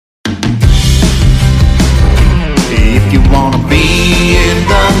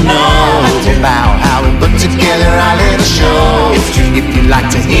Show. If you like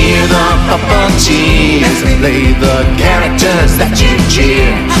to hear the puppeteers play the characters that you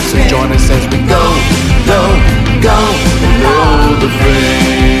cheer, so join us as we go below the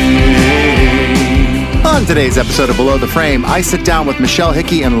frame. On today's episode of Below the Frame, I sit down with Michelle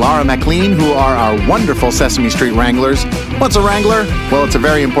Hickey and Laura McLean, who are our wonderful Sesame Street Wranglers. What's a Wrangler? Well, it's a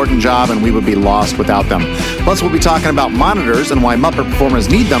very important job, and we would be lost without them. Plus, we'll be talking about monitors and why Muppet performers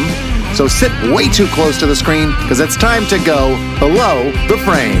need them. So sit way too close to the screen, because it's time to go below the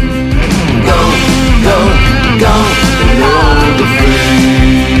frame. Go below the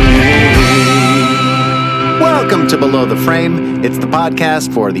frame. Welcome to Below the Frame. It's the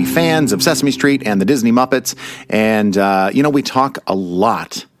podcast for the fans of Sesame Street and the Disney Muppets. And, we talk a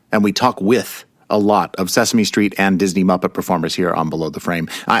lot, and we talk with a lot of Sesame Street and Disney Muppet performers here on Below the Frame.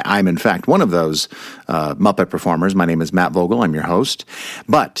 I'm in fact, one of those Muppet performers. My name is Matt Vogel. I'm your host.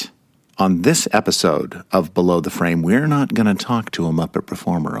 But on this episode of Below the Frame, we're not going to talk to a Muppet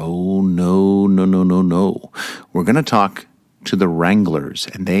performer. Oh, no. We're going to talk to the Wranglers,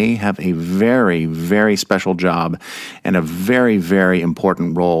 and they have a very, very special job and a very, very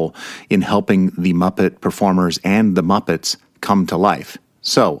important role in helping the Muppet performers and the Muppets come to life.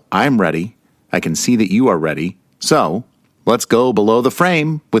 So, I'm ready. I can see that you are ready. So, let's go below the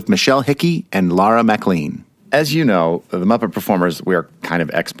frame with Michelle Hickey and Laura McLean. As you know, the Muppet performers, we are kind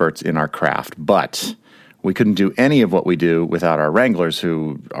of experts in our craft, but we couldn't do any of what we do without our Wranglers,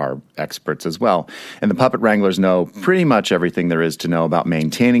 who are experts as well. And the Puppet Wranglers know pretty much everything there is to know about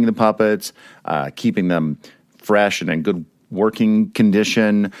maintaining the puppets, keeping them fresh and in good working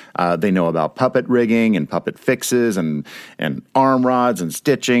condition. They know about puppet rigging and puppet fixes and arm rods and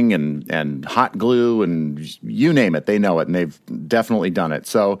stitching and hot glue and you name it. They know it, and they've definitely done it.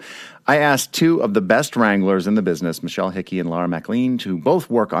 So I asked two of the best Wranglers in the business, Michelle Hickey and Laura McLean, to both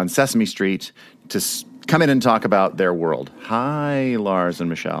work on Sesame Street, to come in and talk about their world. Hi, Lars and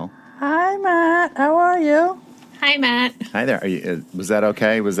Michelle. Hi, Matt. How are you? Hi, Matt. Hi there. Was that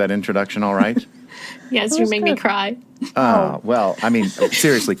okay? Was that introduction all right? Yes, you made me cry. Well, I mean,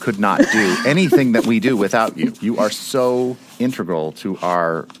 seriously, could not do anything that we do without you. You are so integral to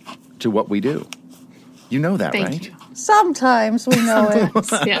what we do. You know that, Thank right? you. Sometimes we know it.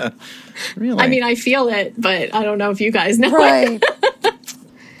 Yeah. Really? I mean, I feel it, but I don't know if you guys know Right.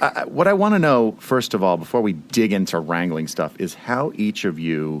 What I want to know, first of all, before we dig into wrangling stuff, is how each of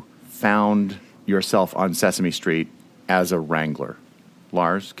you found yourself on Sesame Street as a Wrangler.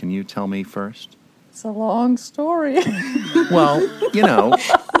 Lars, can you tell me first? It's a long story. Well, give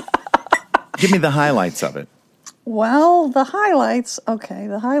me the highlights of it. Well, the highlights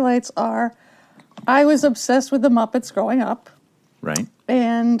are I was obsessed with the Muppets growing up. Right.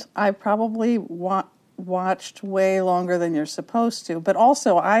 And I probably watched way longer than you're supposed to. But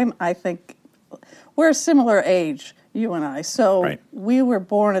also, I think we're a similar age, you and I. So right. We were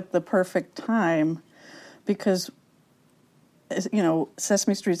born at the perfect time because,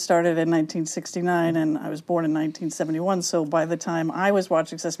 Sesame Street started in 1969 and I was born in 1971. So by the time I was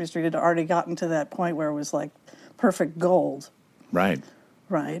watching Sesame Street, it had already gotten to that point where it was like perfect gold. Right.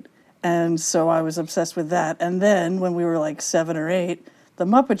 Right. And so I was obsessed with that. And then when we were like 7 or 8, The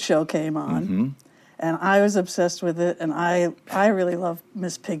Muppet Show came on. Mm-hmm. And I was obsessed with it, and I really love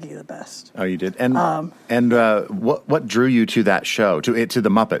Miss Piggy the best. Oh, you did? And what drew you to that show, to the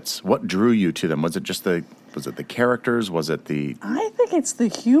Muppets? What drew you to them? Was it the characters? Was it the... I think it's the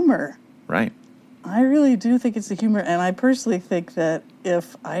humor. Right. I really do think it's the humor, and I personally think that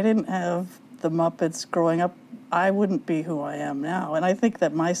if I didn't have the Muppets growing up, I wouldn't be who I am now. And I think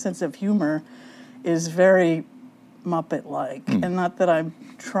that my sense of humor is very Muppet-like, and not that I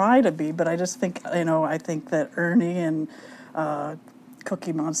try to be, but I just think, I think that Ernie and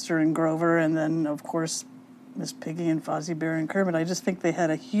Cookie Monster and Grover, and then, of course, Miss Piggy and Fozzie Bear and Kermit, I just think they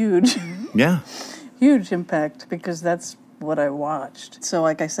had a huge, huge impact because that's what I watched. So,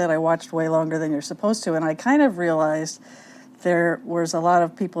 like I said, I watched way longer than you're supposed to, and I kind of realized there was a lot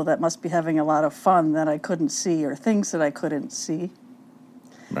of people that must be having a lot of fun that I couldn't see, or things that I couldn't see.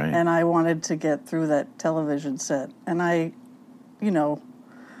 Right. And I wanted to get through that television set. And I,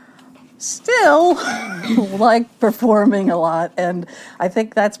 still like performing a lot. And I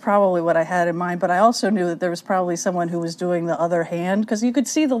think that's probably what I had in mind. But I also knew that there was probably someone who was doing the other hand, because you could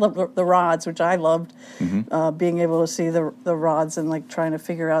see the rods, which I loved, being able to see the rods and like trying to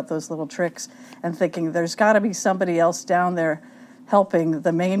figure out those little tricks and thinking there's got to be somebody else down there helping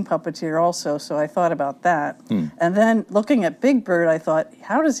the main puppeteer also, so I thought about that. And then looking at Big Bird, I thought,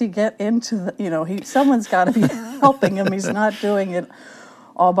 how does he get into the, someone's got to be helping him. He's not doing it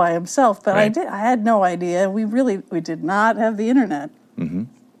all by himself. But right. I had no idea. We did not have the internet. Mm-hmm.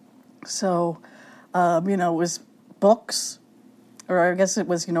 So, it was books, or I guess it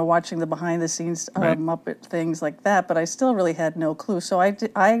was, watching the behind-the-scenes Right. Muppet things like that, but I still really had no clue. So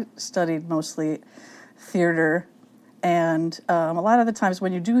I studied mostly theater, and a lot of the times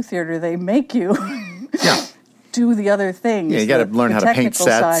when you do theater, they make you Yeah. do the other things. Yeah, you got to learn the how to paint technical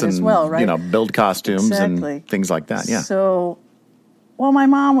sets side and as well, right? build costumes Exactly. and things like that. Yeah. So, well, my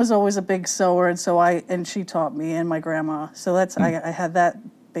mom was always a big sewer, and she taught me, and my grandma. So that's I had that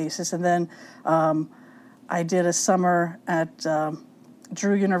basis, and then I did a summer at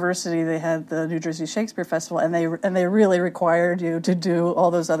Drew University. They had the New Jersey Shakespeare Festival, and they really required you to do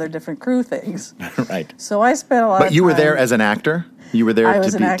all those other different crew things. Right. So I spent a lot. But of you were time, there as an actor. You were there I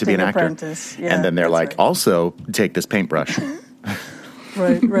was to an be acting an actor. apprentice. Yeah, and then they're that's like, right. also take this paintbrush.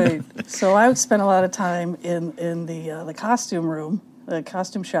 Right. So I would spend a lot of time in the costume room, the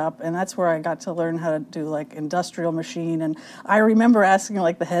costume shop, and that's where I got to learn how to do like industrial machine. And I remember asking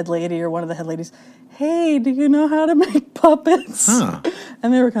like the head lady or one of the head ladies, "Hey, do you know how to make puppets?" Huh.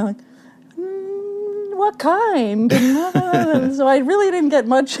 And they were kind of like, "What kind?" So I really didn't get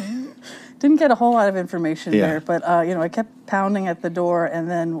a whole lot of information Yeah. there. But I kept pounding at the door, and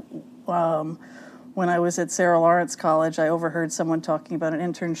then when I was at Sarah Lawrence College, I overheard someone talking about an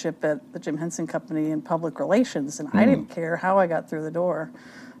internship at the Jim Henson Company in public relations, and I didn't care how I got through the door.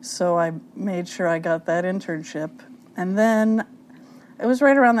 So I made sure I got that internship. And then it was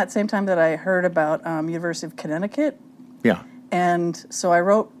right around that same time that I heard about University of Connecticut. Yeah. And so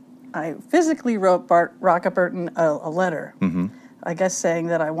I physically wrote Bart Rockaburton a letter, I guess saying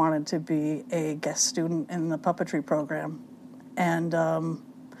that I wanted to be a guest student in the puppetry program. And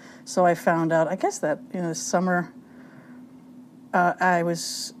so I found out, I guess that summer, I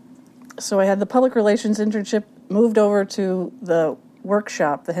had the public relations internship, moved over to the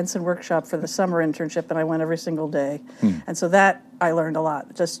workshop, the Henson workshop for the summer internship, and I went every single day. And so that, I learned a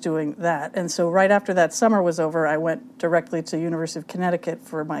lot just doing that. And so right after that summer was over, I went directly to University of Connecticut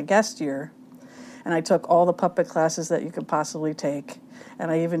for my guest year. And I took all the puppet classes that you could possibly take.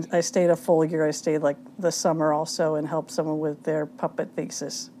 And I stayed a full year. I stayed like the summer also and helped someone with their puppet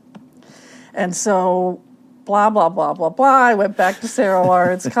thesis. And so, blah, blah, blah, blah, blah. I went back to Sarah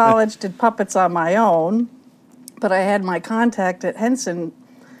Lawrence College, did puppets on my own. But I had my contact at Henson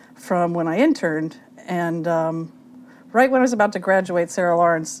from when I interned. And right when I was about to graduate Sarah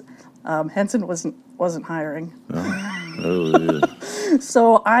Lawrence, Henson wasn't hiring.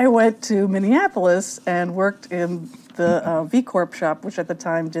 So I went to Minneapolis and worked in the V Corp shop, which at the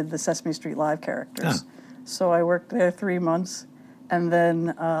time did the Sesame Street Live characters. So I worked there 3 months, and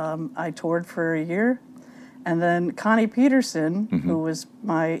then I toured for a year. And then Connie Peterson, who was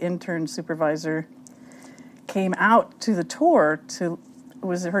my intern supervisor, came out to the tour it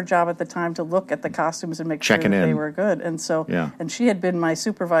was her job at the time to look at the costumes and make Checking sure that they in. were good. And so, and she had been my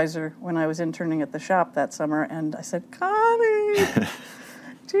supervisor when I was interning at the shop that summer. And I said, "Connie,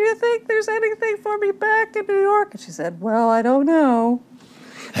 do you think there's anything for me back in New York?" And she said, "Well, I don't know."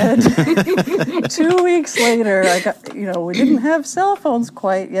 And 2 weeks later, I got, we didn't have cell phones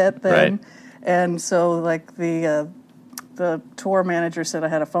quite yet then. Right. And so like the tour manager said I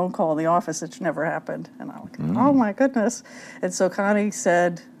had a phone call in the office, which never happened. And I'm like, oh my goodness. And so Connie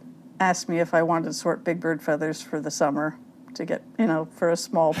asked me if I wanted to sort Big Bird feathers for the summer to get, for a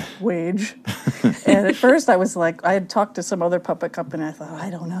small wage. And at first I was like, I had talked to some other puppet company. I thought,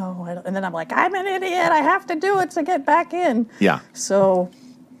 I don't know. And then I'm like, I'm an idiot. I have to do it to get back in. Yeah. So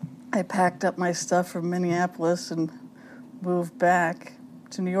I packed up my stuff from Minneapolis and moved back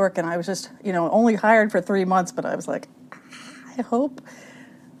to New York. And I was just, only hired for 3 months, but I was like, I hope.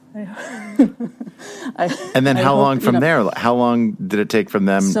 And then how long from there? How long did it take from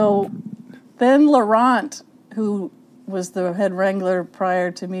them? So then Laurent, who was the head wrangler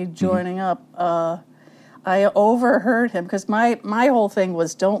prior to me joining up, I overheard him because my whole thing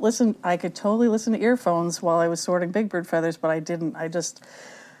was don't listen. I could totally listen to earphones while I was sorting Big Bird feathers, but I didn't. I just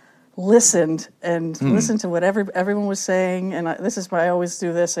listened and listened to what everyone was saying. And this is why I always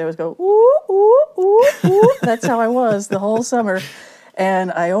do this. I always go, ooh, ooh, ooh, ooh. That's how I was the whole summer.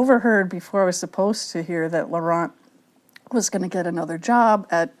 And I overheard before I was supposed to hear that Laurent was going to get another job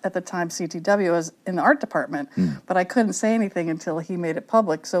at the time CTW as in the art department. But I couldn't say anything until he made it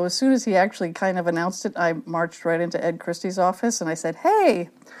public. So as soon as he actually kind of announced it, I marched right into Ed Christie's office and I said, "Hey,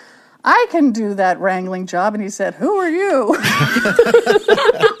 I can do that wrangling job." And he said, "Who are you?"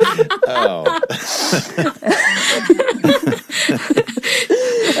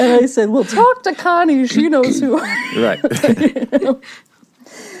 And I said, "Well, talk to Connie. She knows who I am." Right.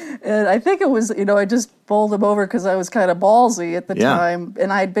 And I think it was, I just bowled him over because I was kind of ballsy at the time.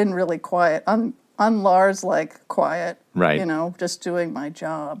 And I'd been really quiet, Lars-like quiet, Right. Just doing my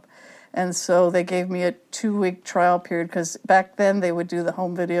job. And so they gave me a 2-week trial period because back then they would do the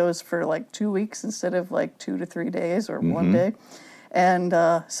home videos for like 2 weeks instead of like 2 to 3 days or 1 day. And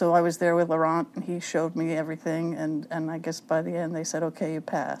so I was there with Laurent, and he showed me everything. And I guess by the end they said, okay, you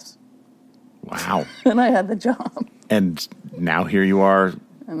pass. Wow. And I had the job. And now here you are.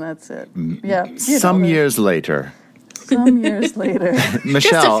 And that's it. Yeah. Some years later. Some years later.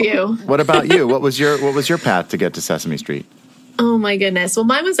 Michelle, Just a few. What about you? What was your path to get to Sesame Street? Oh my goodness. Well,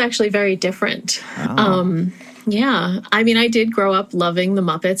 mine was actually very different. Yeah. I mean, I did grow up loving the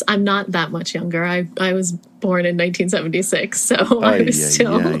Muppets. I'm not that much younger. I was born in 1976, so I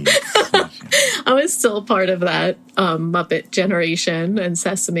was still part of that Muppet generation and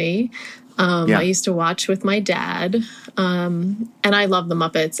Sesame. I used to watch with my dad, and I love the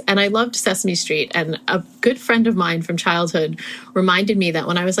Muppets, and I loved Sesame Street. And a good friend of mine from childhood reminded me that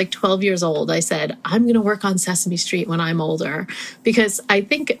when I was like 12 years old, I said, I'm going to work on Sesame Street when I'm older, because I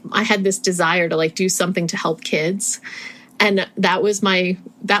think I had this desire to like do something to help kids. And that was my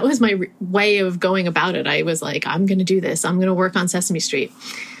way of going about it. I was like, I'm going to do this. I'm going to work on Sesame Street.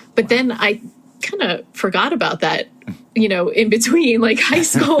 But then I kind of forgot about that, in between like high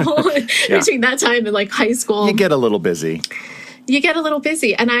school, between that time and like high school. You get a little busy.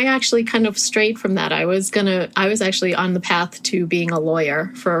 And I actually kind of strayed from that. I was actually on the path to being a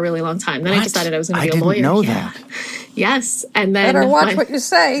lawyer for a really long time. Then I decided I was going to be a lawyer. I didn't know that. Yes. And then better watch what you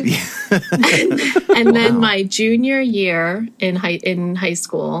say. and then my junior year in high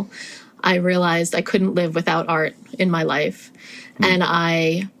school, I realized I couldn't live without art in my life. And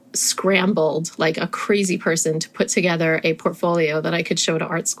I scrambled like a crazy person to put together a portfolio that I could show to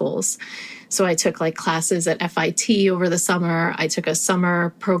art schools. So I took like classes at FIT over the summer. I took a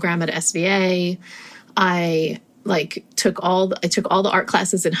summer program at SVA. I took all the art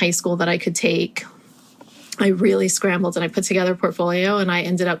classes in high school that I could take. I really scrambled and I put together a portfolio, and I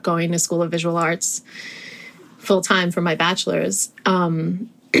ended up going to School of Visual Arts full time for my bachelor's.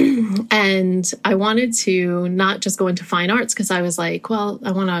 And I wanted to not just go into fine arts because I was like, well,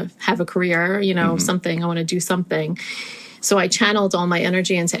 I want to have a career, something. I want to do something. So I channeled all my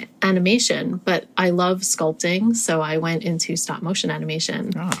energy into animation, but I love sculpting. So I went into stop motion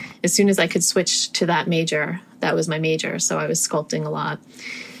animation. As soon as I could switch to that major, that was my major. So I was sculpting a lot.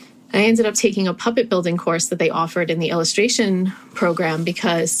 I ended up taking a puppet building course that they offered in the illustration program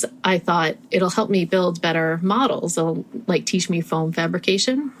because I thought it'll help me build better models. It'll teach me foam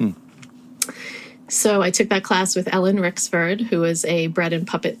fabrication. So I took that class with Ellen Rixford, who is a bread and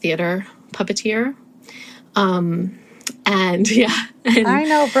puppet theater puppeteer. And I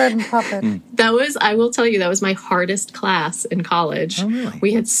know bread and puppet. I will tell you, that was my hardest class in college. Oh, really?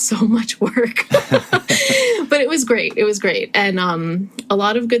 We had so much work, but it was great. And a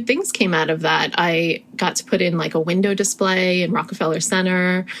lot of good things came out of that. I got to put in like a window display in Rockefeller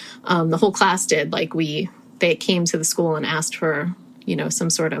Center. The whole class did. They came to the school and asked for, some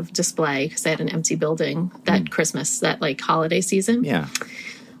sort of display because they had an empty building that Christmas, that holiday season. Yeah.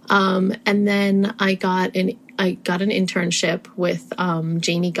 And then I got an internship with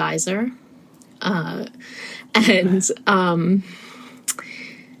Janie Geyser, and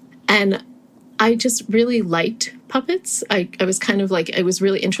I just really liked puppets. I was kind of it was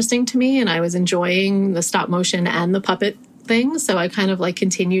really interesting to me, and I was enjoying the stop motion and the puppet thing. So I kind of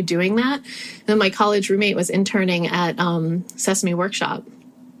continued doing that. And then my college roommate was interning at Sesame Workshop,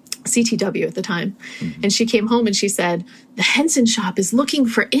 CTW at the time. And she came home and she said, the Henson shop is looking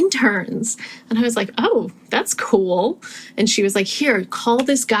for interns. And I was like, oh, that's cool. And she was like, here, call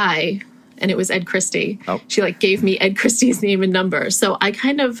this guy. And it was Ed Christie. Oh. She gave me Ed Christie's name and number. So I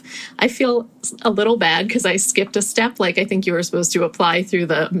feel a little bad because I skipped a step. I think you were supposed to apply through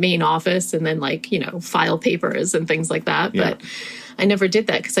the main office and then file papers and things like that. Yeah. But I never did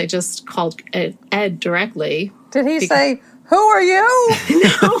that because I just called Ed directly. Did he say, who are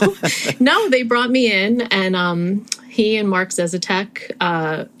you? No, they brought me in, and he and Mark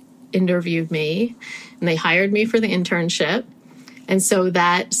Zezetek interviewed me, and they hired me for the internship. And so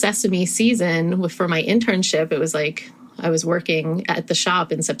that Sesame season for my internship, it was I was working at the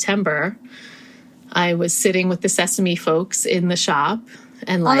shop in September. I was sitting with the Sesame folks in the shop,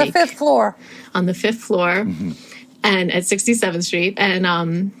 and on the 5th floor. On the 5th floor, and at 67th Street,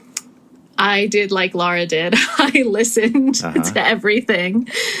 and I did like Laura did. I listened to everything.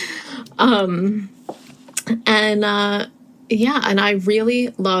 And I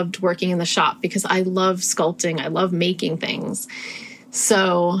really loved working in the shop because I love sculpting. I love making things.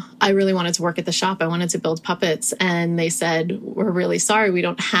 So I really wanted to work at the shop. I wanted to build puppets. And they said, we're really sorry, we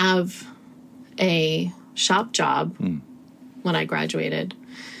don't have a shop job when I graduated.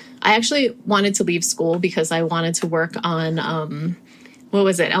 I actually wanted to leave school because I wanted to work on what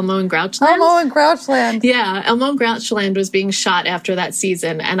was it, Elmo and Grouchland? Elmo and Grouchland. Yeah, Elmo and Grouchland was being shot after that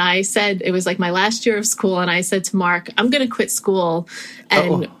season. And I said, it was like my last year of school. And I said to Mark, I'm going to quit school.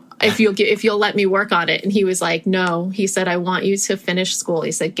 And if you'll let me work on it. And he was like, no. He said, I want you to finish school.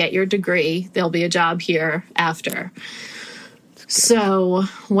 He said, get your degree. There'll be a job here after. So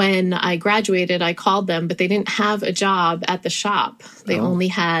when I graduated, I called them, but they didn't have a job at the shop. They only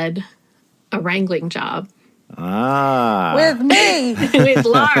had a wrangling job. With me. With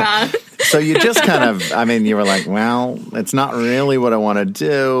Laura. So you just kind of, I mean, you were like, well, it's not really what I want to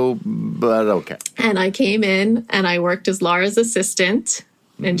do, but okay. And I came in and I worked as Laura's assistant,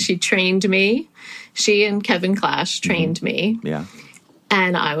 and she trained me. She and Kevin Clash trained me. Yeah.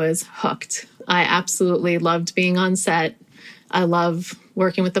 And I was hooked. I absolutely loved being on set. I love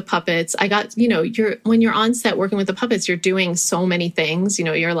working with the puppets. I got, when you're on set working with the puppets, you're doing so many things.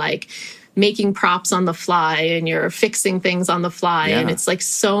 You're like making props on the fly and you're fixing things on the fly. Yeah. And it's like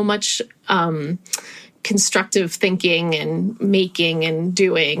so much constructive thinking and making and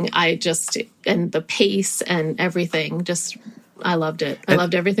doing. And the pace and everything, I loved it. I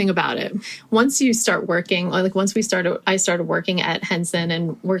loved everything about it. Once you start working, I started working at Henson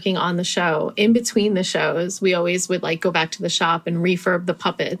and working on the show. In between the shows, we always would like go back to the shop and refurb the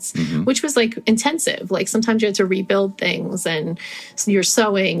puppets, which was like intensive. Like sometimes you had to rebuild things, and you're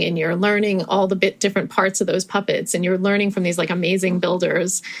sewing and you're learning all the different parts of those puppets, and you're learning from these like amazing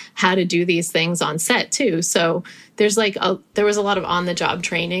builders how to do these things on set too. So there's there was a lot of on-the-job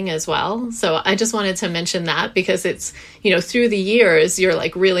training as well. So I just wanted to mention that because it's, through the years, you're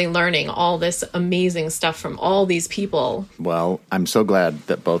like really learning all this amazing stuff from all these people. Well, I'm so glad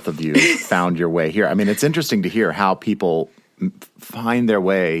that both of you found your way here. I mean, it's interesting to hear how people find their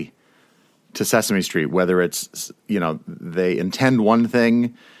way to Sesame Street, whether it's, they intend one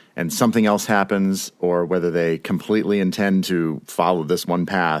thing and something else happens, or whether they completely intend to follow this one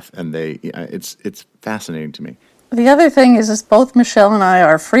path. And it's fascinating to me. The other thing is both Michelle and I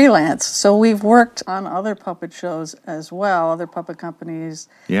are freelance, so we've worked on other puppet shows as well, other puppet companies.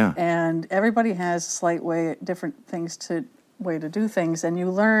 Yeah. And everybody has different way to do things, and you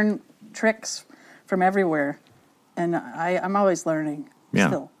learn tricks from everywhere. And I'm always learning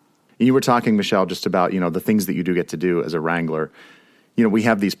still. You were talking, Michelle, just about, the things that you do get to do as a wrangler. We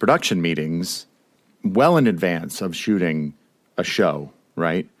have these production meetings well in advance of shooting a show,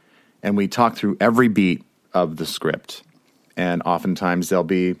 right? And we talk through every beat of the script. And oftentimes there'll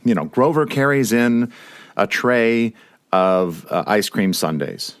be, Grover carries in a tray of ice cream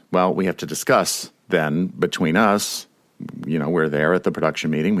sundaes. Well, we have to discuss then between us, we're there at the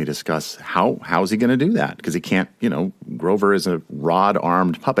production meeting. We discuss how's he going to do that? Because he can't, Grover is a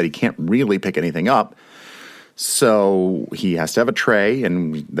rod-armed puppet. He can't really pick anything up. So he has to have a tray,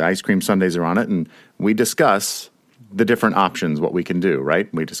 and the ice cream sundaes are on it, and we discuss the different options, what we can do,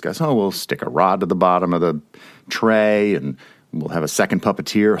 right? We discuss, we'll stick a rod to the bottom of the tray, and we'll have a second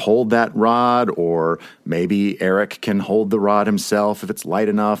puppeteer hold that rod, or maybe Eric can hold the rod himself if it's light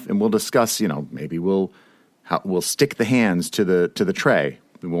enough, and we'll discuss, maybe we'll stick the hands to the tray.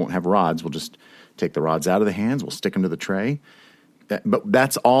 We won't have rods. We'll just take the rods out of the hands. We'll stick them to the tray. But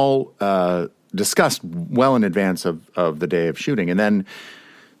that's all discussed well in advance of the day of shooting. And then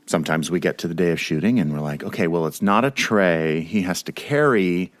sometimes we get to the day of shooting and we're like, okay, well, it's not a tray. He has to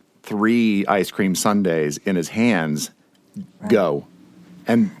carry 3 ice cream sundaes in his hands. Right. Go.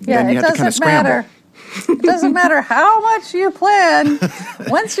 And then you have to kind of scramble. It doesn't matter how much you plan.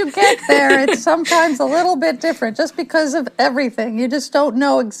 Once you get there, it's sometimes a little bit different just because of everything. You just don't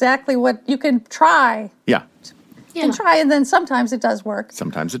know exactly what you can try. Yeah. You can try, and then sometimes it does work.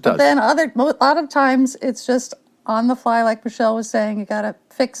 Sometimes it does. But then a lot of times it's just on the fly, like Michelle was saying. You got to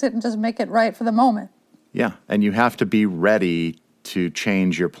fix it and just make it right for the moment. Yeah, and you have to be ready to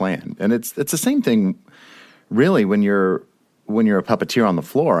change your plan. And it's the same thing, really, when you're a puppeteer on the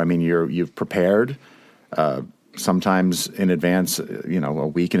floor. I mean, you've prepared. Sometimes in advance, a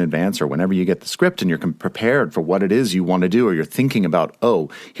week in advance, or whenever you get the script and you're prepared for what it is you want to do, or you're thinking about,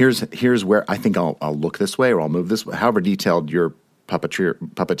 here's where I think I'll look this way, or I'll move this way, however detailed your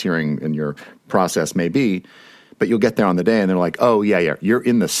puppeteering and your process may be. But you'll get there on the day and they're like, you're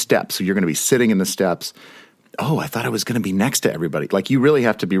in the steps. So you're going to be sitting in the steps. Oh, I thought I was going to be next to everybody. Like, you really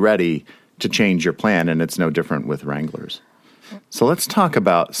have to be ready to change your plan, and it's no different with wranglers. So let's talk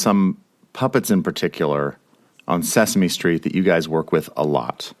about some puppets in particular on Sesame Street that you guys work with a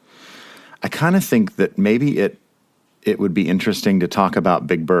lot. I kind of think that maybe it would be interesting to talk about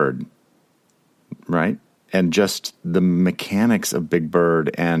Big Bird, right? And just the mechanics of Big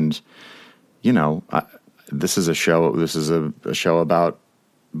Bird. And, this is a show about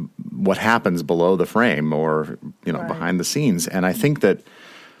what happens below the frame or, Right. behind the scenes. And I think that,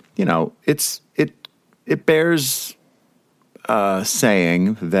 it bears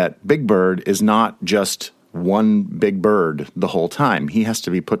saying that Big Bird is not just one big bird the whole time. He has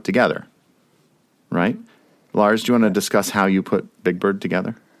to be put together, right? Lars, do you want to discuss how you put Big Bird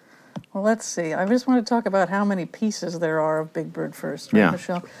together? Well, let's see. I just want to talk about how many pieces there are of Big Bird first, right, Yeah.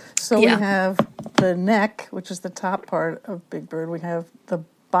 Michelle? So Yeah. we have the neck, which is the top part of Big Bird. We have the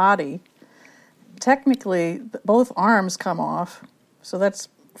body. Technically, both arms come off, so that's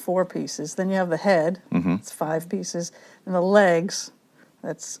 4 pieces. Then you have the head, it's 5 pieces. And the legs,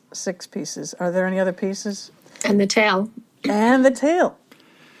 that's 6 pieces. Are there any other pieces? And the tail. And the tail.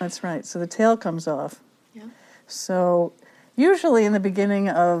 That's right. So the tail comes off. Yeah. So usually in the beginning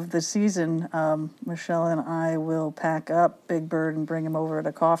of the season, Michelle and I will pack up Big Bird and bring him over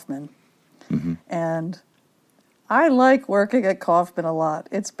to Kaufman. And I like working at Kaufman a lot.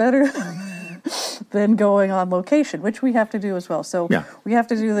 It's better than going on location, which we have to do as well. So Yeah. we have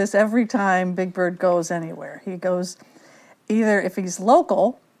to do this every time Big Bird goes anywhere. He goes either, if he's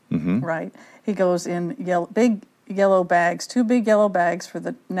local, right, he goes in big yellow bags, 2 big yellow bags for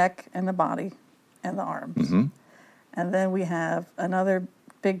the neck and the body and the arms. And then we have another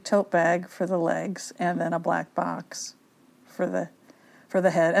big tote bag for the legs, and then a black box for the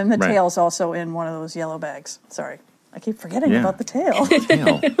head. And the Right. tail's also in one of those yellow bags. Sorry, I keep forgetting Yeah. about the tail.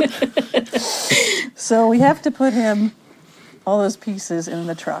 Tail. So we have to put him, all those pieces, in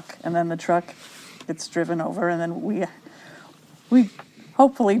the truck, and then the truck gets driven over, and then we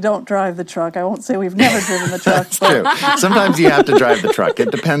hopefully don't drive the truck. I won't say we've never driven the truck, It's but true. Sometimes you have to drive the truck.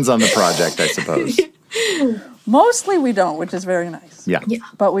 It depends on the project, I suppose. mostly we don't, which is very nice. Yeah. Yeah.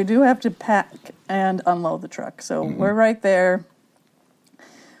 But we do have to pack and unload the truck. So we're right there.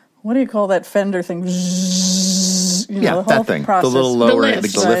 What do you call that fender thing? Yeah, the that whole thing. process. The little lower, the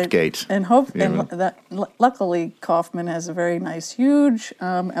lift. lift gate. And luckily, Kaufman has a very nice, huge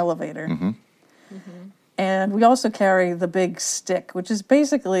elevator. And we also carry the big stick, which is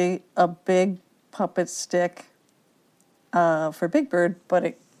basically a big puppet stick for Big Bird,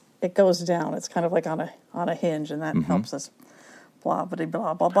 but it goes down. It's kind of like on a hinge, and that helps us. Blah blah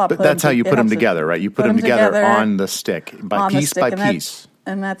blah blah blah. But that's how you put them together, right? You put them together on the stick, piece by piece.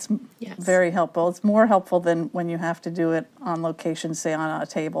 And that's Yes. very helpful. It's more helpful than when you have to do it on location, say on a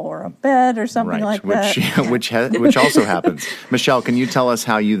table or a bed or something like that. Which also happens. Michelle, can you tell us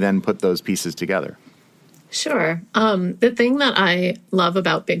how you then put those pieces together? Sure. The thing that I love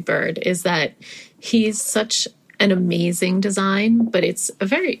about Big Bird is that he's such an amazing design, but it's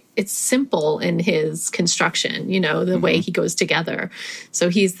simple in his construction, the way he goes together. So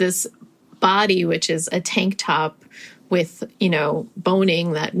he's this body, which is a tank top with,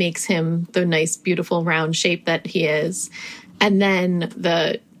 boning that makes him the nice, beautiful round shape that he is. And then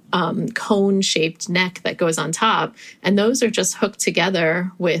the cone-shaped neck that goes on top. And those are just hooked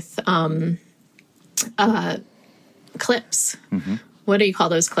together with clips. What do you call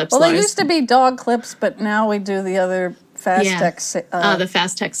those clips, Well, Lars? they used to be dog clips, but now we do the other Fastex the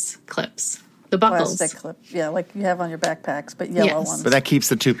Fastex clips. The buckles. plastic clip. Yeah, like you have on your backpacks, but yellow Yes. ones. But that keeps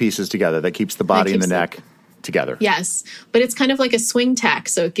the 2 pieces together. That keeps the body and the keeps neck together. Yes, but it's kind of like a swing tack,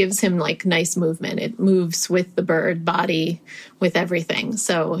 so it gives him like nice movement. It moves with the bird body, with everything.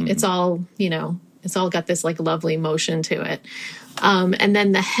 So it's all, it's all got this like lovely motion to it. And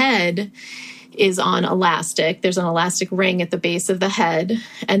then the head is on elastic. There's an elastic ring at the base of the head,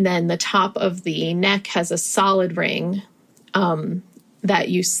 and then the top of the neck has a solid ring that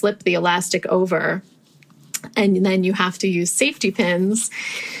you slip the elastic over, and then you have to use safety pins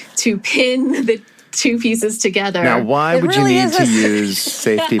to pin the 2 pieces together. Now, why It would really you need is to a- use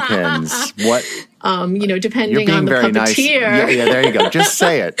safety pins? What? You're depending being on the very nice. puppeteer. Yeah, there you go. Just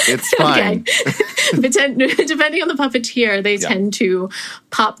say it. It's fine. Depending on the puppeteer, they tend to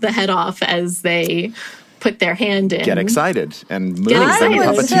pop the head off as they put their hand in. Get excited and move Get and excited.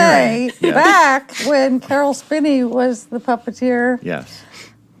 I would puppeteering. say Yes. back when Carol Spinney was the puppeteer, Yes.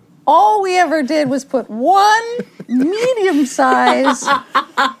 all we ever did was put one medium-sized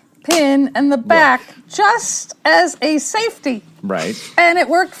pin in the back just as a safety. Right. And it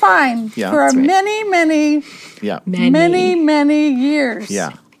worked fine Yeah. for That's right. many Yeah. many years.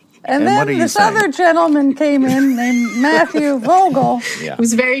 Yeah. And And what are then you this saying? other gentleman came in named Matthew Vogel, Yeah. It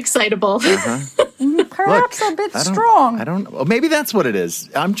was very excitable. perhaps Look, a bit I don't- strong. I don't. Well, maybe that's what it is.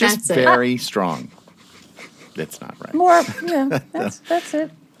 I'm just That's it. very strong. That's not right. More, yeah, that's it.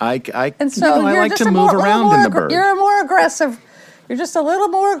 I And so I you're like just to a move more, around more in the aggr- bird. You're more aggressive. You're just a little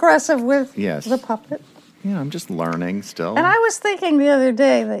more aggressive with Yes. the puppet. Yeah, I'm just learning still. And I was thinking the other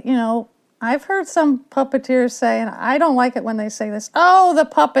day that, I've heard some puppeteers say, and I don't like it when they say this, oh, the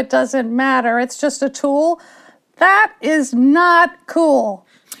puppet doesn't matter, it's just a tool. That is not cool.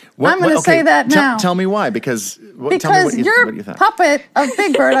 I'm going to say that now. Tell me why, because your puppet of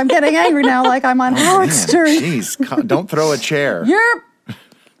Big Bird, I'm getting angry now like I'm on Howard Stern. Jeez, don't throw a chair.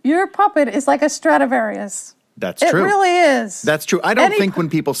 Your puppet is like a Stradivarius. That's true. It really is. That's true. I don't think when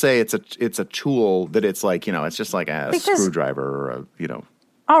people say it's a tool that it's like, it's just like a screwdriver or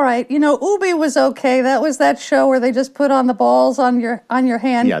All right, Ubi was okay. That was that show where they just put on the balls on your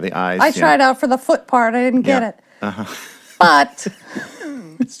hand. Yeah, the eyes. I tried out for the foot part. I didn't get it. Uh-huh. But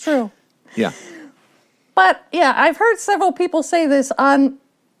it's true. Yeah. But yeah, I've heard several people say this in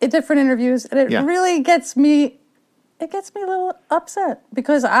different interviews, and it really gets me. It gets me a little upset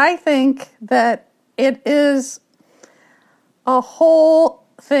because I think that it is a whole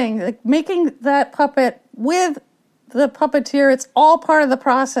thing. Like making that puppet with the puppeteer, it's all part of the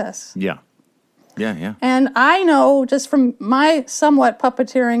process. Yeah. Yeah. And I know just from my somewhat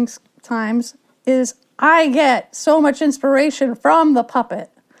puppeteering times is I get so much inspiration from the puppet.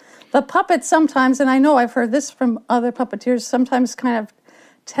 The puppet sometimes, and I know I've heard this from other puppeteers, sometimes kind of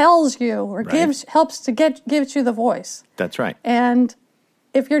tells you or gives you the voice. That's right. And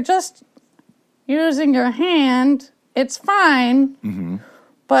if you're just using your hand, it's fine,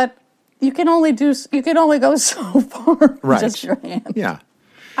 but you can only go so far with just your hand. Yeah.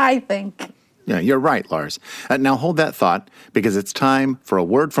 I think. Yeah, you're right, Lars. Now hold that thought because it's time for a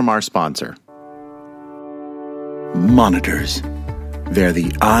word from our sponsor. Monitors. They're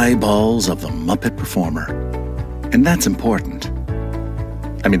the eyeballs of the Muppet performer. And that's important.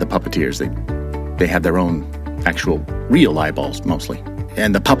 I mean, the puppeteers, they have their own actual real eyeballs, mostly.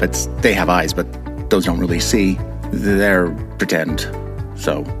 And the puppets, they have eyes, but those don't really see. They're pretend.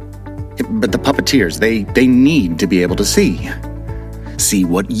 So, but the puppeteers, they need to be able to see. See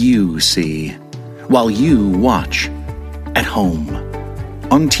what you see while you watch at home,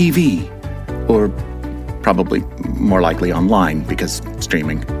 on TV, or probably more likely online because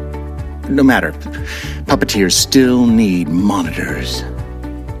streaming. No matter, puppeteers still need monitors.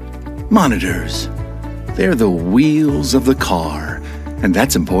 Monitors. They're the wheels of the car. And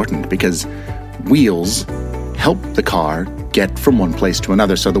that's important because wheels help the car get from one place to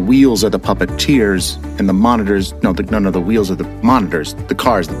another. So the wheels are the puppeteers and the monitors. The wheels are the monitors. The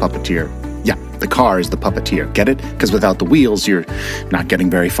car is the puppeteer. Yeah, the car is the puppeteer. Get it? Because without the wheels, you're not getting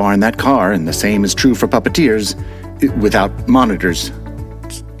very far in that car. And the same is true for puppeteers. Without monitors,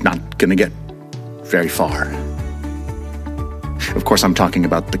 it's not going to get very far. Of course, I'm talking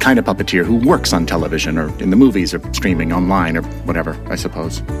about the kind of puppeteer who works on television or in the movies or streaming online or whatever, I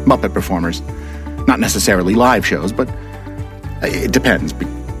suppose. Muppet performers. Not necessarily live shows, but it depends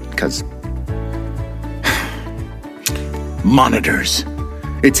because... Monitors.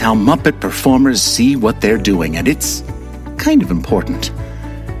 It's how Muppet performers see what they're doing, and it's kind of important.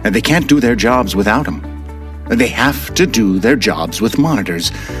 And they can't do their jobs without them. They have to do their jobs with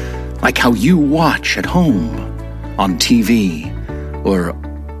monitors, like how you watch at home, on TV, or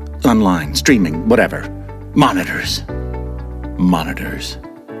online, streaming, whatever. Monitors. Monitors.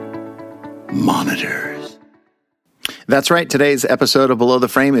 Monitors. That's right. Today's episode of Below the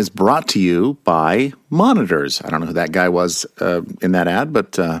Frame is brought to you by monitors. I don't know who that guy was in that ad,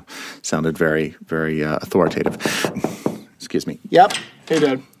 but sounded very, very authoritative. Excuse me. Yep. Hey,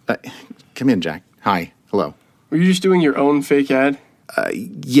 Dad. Come in, Jack. Hi. Hello. Were you just doing your own fake ad?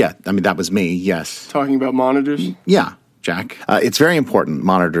 Yeah. I mean, that was me, yes. Talking about monitors? Yeah, Jack. It's very important,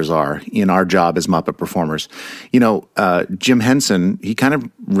 monitors are, in our job as Muppet performers. Jim Henson, he kind of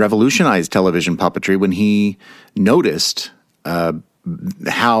revolutionized television puppetry when he noticed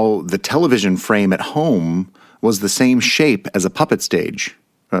how the television frame at home was the same shape as a puppet stage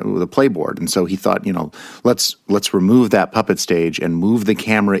with a playboard. And so he thought, let's remove that puppet stage and move the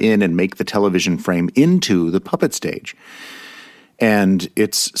camera in and make the television frame into the puppet stage. And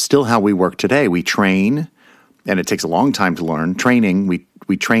it's still how we work today. We train, and it takes a long time to learn. Training,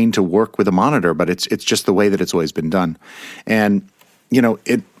 we train to work with a monitor, but it's just the way that it's always been done. And,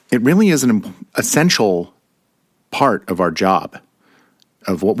 it really is an essential part of our job,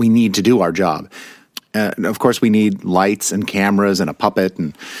 of what we need to do our job. And of course, we need lights and cameras and a puppet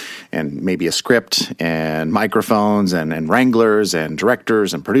and maybe a script and microphones and wranglers and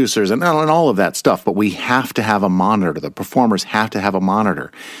directors and producers and all of that stuff. But we have to have a monitor. The performers have to have a monitor.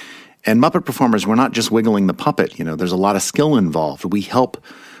 And Muppet performers, we're not just wiggling the puppet. There's a lot of skill involved. We help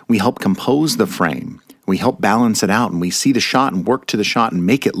compose the frame. We help balance it out, and we see the shot and work to the shot and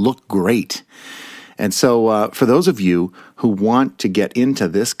make it look great. And so for those of you who want to get into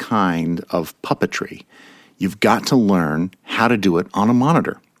this kind of puppetry, you've got to learn how to do it on a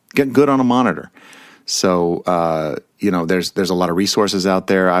monitor. get good on a monitor. So, there's a lot of resources out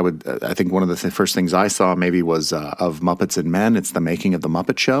there. I think one of the first things I saw maybe was of Muppets and Men. It's the making of the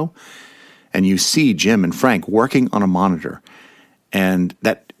Muppet Show. And you see Jim and Frank working on a monitor. And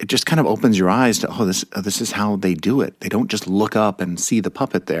that it just kind of opens your eyes to, this is how they do it. They don't just look up and see the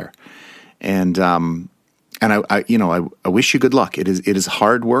puppet there. And I wish you good luck. It is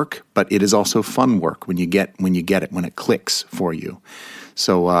hard work, but it is also fun work when you get it, when it clicks for you.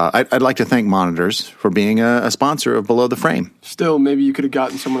 So I'd like to thank Monitors for being a sponsor of Below the Frame. Still, maybe you could have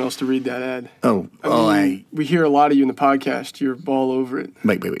gotten someone else to read that ad. We hear a lot of you in the podcast. You're all over it.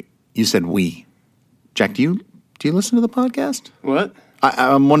 Wait. You said we. Jack, do you listen to the podcast? What?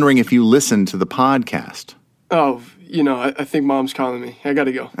 I'm wondering if you listen to the podcast. Oh, I think Mom's calling me. I got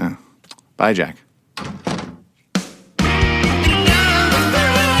to go. Bye, Jack.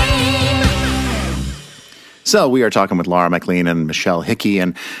 So we are talking with Laura McLean and Michelle Hickey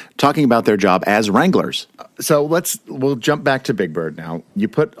and talking about their job as wranglers. So we'll jump back to Big Bird now. You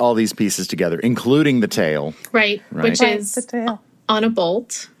put all these pieces together, including the tail. Right. Which is the tail. On a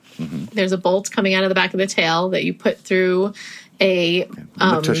bolt. Mm-hmm. There's a bolt coming out of the back of the tail that you put through the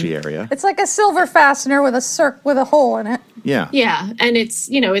tushy area. It's like a silver fastener with a hole in it. Yeah. Yeah, and it's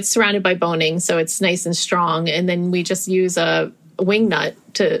surrounded by boning, so it's nice and strong. And then we just use a wing nut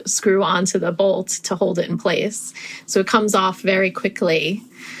to screw onto the bolt to hold it in place. So it comes off very quickly,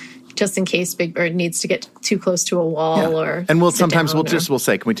 just in case Big Bird needs to get too close to a wall or. And we'll say,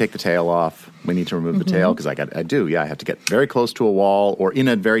 can we take the tail off? We need to remove the tail because I have to get very close to a wall or in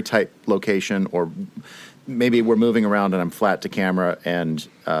a very tight location, or maybe we're moving around and I'm flat to camera and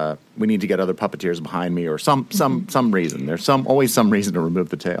we need to get other puppeteers behind me or some reason. There's always some reason to remove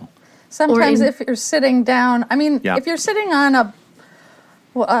the tail. Sometimes if you're sitting down, if you're sitting on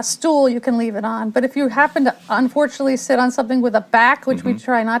a stool, you can leave it on. But if you happen to unfortunately sit on something with a back, which we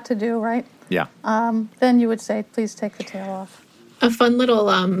try not to do, right? Yeah. Then you would say, please take the tail off. A fun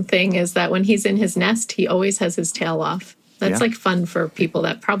little thing is that when he's in his nest, he always has his tail off. That's like fun for people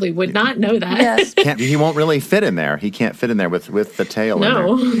that probably would not know that. Yes. He won't really fit in there. He can't fit in there with the tail in there.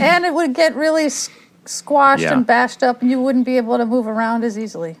 And it would get really squashed and bashed up, and you wouldn't be able to move around as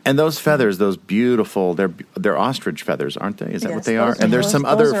easily. And those feathers, those beautiful, they're ostrich feathers, aren't they? Is that what they are? And there's some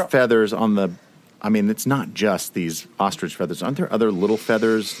other feathers on the, it's not just these ostrich feathers. Aren't there other little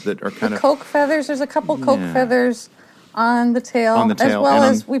feathers that are kind of... Coke feathers, there's a couple coke feathers on the tail. As well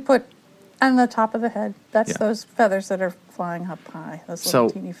as we put on the top of the head. That's those feathers that are flying up high, those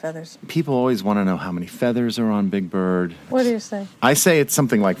little teeny feathers. People always want to know how many feathers are on Big Bird. What do you say? I say it's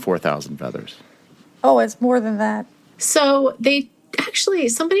something like 4,000 feathers. Oh, it's more than that. So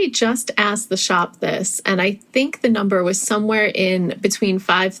somebody just asked the shop this, and I think the number was somewhere in between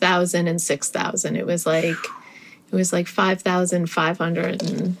 5,000 and 6,000. It was like 5,500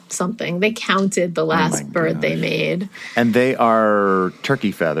 and something. They counted the last bird they made. And they are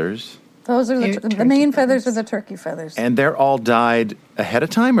turkey feathers. Those are the main feathers are the turkey feathers. And they're all dyed ahead of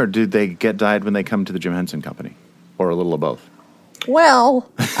time, or do they get dyed when they come to the Jim Henson Company? Or a little of both? Well,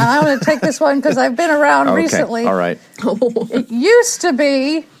 I'm going to take this one because I've been around recently. All right. It used to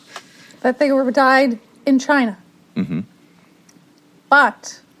be that they were dyed in China. Mm-hmm.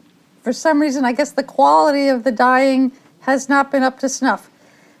 But for some reason, I guess the quality of the dyeing has not been up to snuff.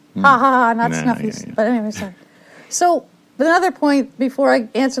 Not snuffy. But anyway, sorry. So another point before I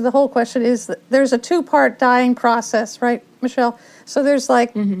answer the whole question is that there's a two-part dyeing process, right, Michelle? So there's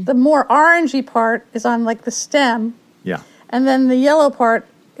the more orangey part is on the stem. Yeah. And then the yellow part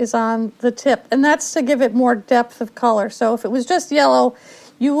is on the tip. And that's to give it more depth of color. So if it was just yellow,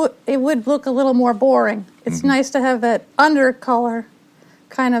 it would look a little more boring. It's nice to have that undercolor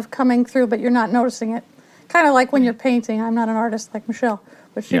kind of coming through, but you're not noticing it. Kind of like when you're painting. I'm not an artist like Michelle,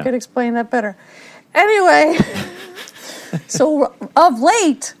 but she could explain that better. Anyway, so of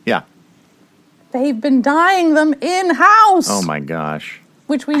late, they've been dyeing them in-house. Oh, my gosh.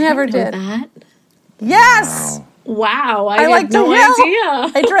 Which we never did. That? Yes! Wow, I had no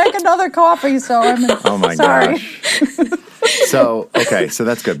idea. I drank another coffee, so I'm oh my sorry. Gosh. So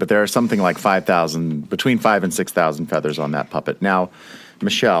that's good. But there are something like 5,000, between 5,000 and 6,000 feathers on that puppet. Now,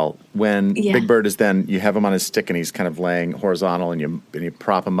 Michelle, when Big Bird is you have him on his stick and he's kind of laying horizontal and you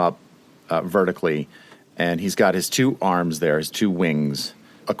prop him up vertically, and he's got his two arms there, his two wings.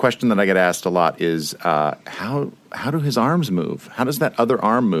 A question that I get asked a lot is, how do his arms move? How does that other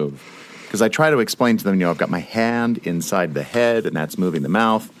arm move? Because I try to explain to them, I've got my hand inside the head, and that's moving the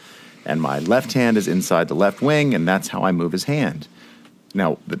mouth, and my left hand is inside the left wing, and that's how I move his hand.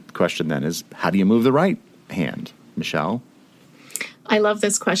 Now, the question then is, how do you move the right hand, Michelle? I love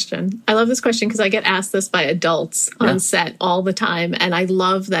this question. I love this question because I get asked this by adults on set all the time. And I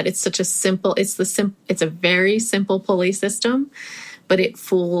love that it's such a simple, it's a very simple pulley system, but it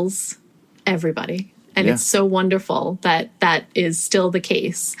fools everybody. And it's so wonderful that that is still the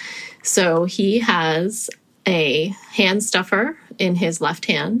case. So he has a hand stuffer in his left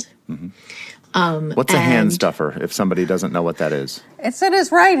hand. What's a hand stuffer, if somebody doesn't know what that is? It's in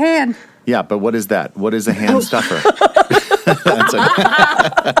his right hand. Yeah, but what is that? What is a hand stuffer?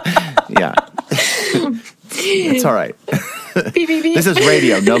 Yeah. It's all right. This is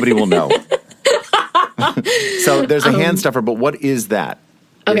radio. Nobody will know. So there's a hand stuffer, but what is that?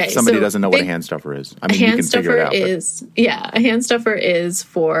 Okay, if somebody doesn't know what a hand stuffer is. I mean, you can figure it out. A hand stuffer is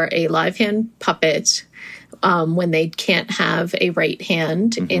for a live hand puppet when they can't have a right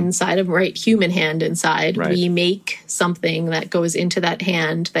hand inside, a right human hand inside. Right. We make something that goes into that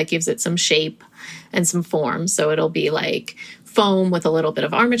hand that gives it some shape and some form. So it'll be like foam with a little bit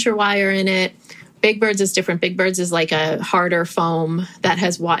of armature wire in it. Big Birds is different. Big Birds is like a harder foam that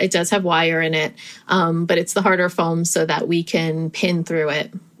has, it does have wire in it, but it's the harder foam so that we can pin through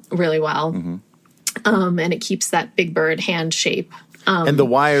it really well. And it keeps that Big Bird hand shape. And the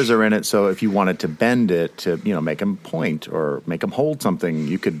wires are in it, so if you wanted to bend it to, make him point or make him hold something,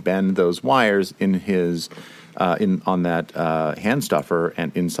 you could bend those wires in his, on that hand stuffer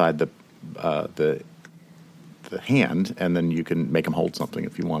and inside the hand, and then you can make them hold something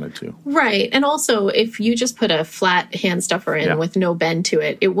if you wanted to. Right. And also, if you just put a flat hand stuffer in with no bend to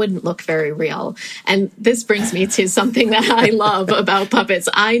it, it wouldn't look very real. And this brings me to something that I love about puppets.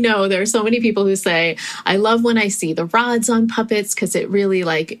 I know there are so many people who say, I love when I see the rods on puppets because it really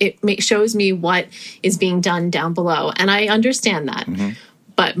shows me what is being done down below. And I understand that.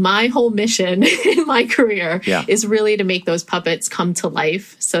 But my whole mission in my career is really to make those puppets come to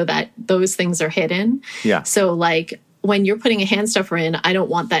life so that those things are hidden. Yeah. So when you're putting a hand stuffer in, I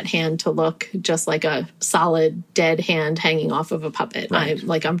don't want that hand to look just like a solid dead hand hanging off of a puppet. Right.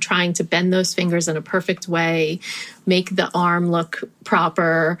 I'm trying to bend those fingers in a perfect way, make the arm look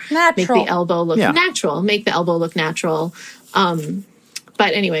proper, make the elbow look natural, make the elbow look natural. But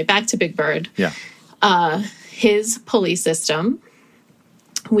anyway, back to Big Bird. Yeah. His pulley system.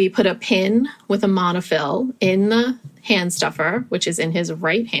 We put a pin with a monofill in the hand stuffer, which is in his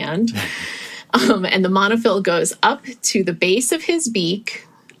right hand. And the monofill goes up to the base of his beak.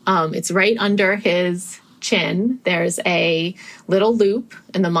 It's right under his chin. There's a little loop,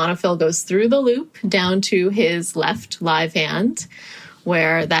 and the monofill goes through the loop down to his left live hand,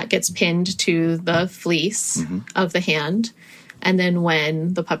 where that gets pinned to the fleece of the hand. And then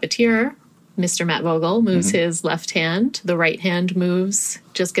when the puppeteer, Mr. Matt Vogel, moves his left hand, the right hand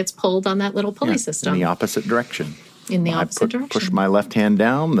just gets pulled on that little pulley system. In the opposite direction. Direction. Push my left hand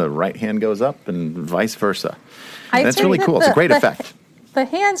down, the right hand goes up, and vice versa. That's really cool. It's a great effect. The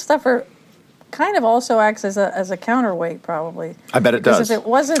hand stuffer kind of also acts as a counterweight, probably. I bet it does. Because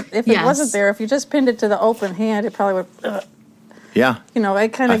if it wasn't there, if you just pinned it to the open hand, it probably would.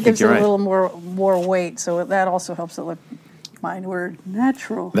 It kind of gives it a little more weight, so that also helps it look. My word,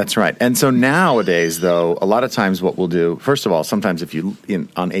 natural. That's right. And so nowadays, though, a lot of times what we'll do, first of all, sometimes if you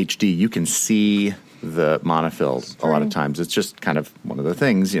on HD, you can see the monofill. A lot of times, it's just kind of one of the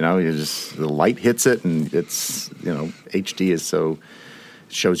things. The light hits it, and it's HD is so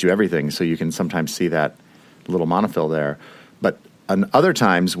shows you everything, so you can sometimes see that little monofill there. But on other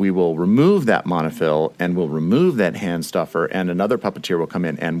times, we will remove that monofill and we'll remove that hand stuffer, and another puppeteer will come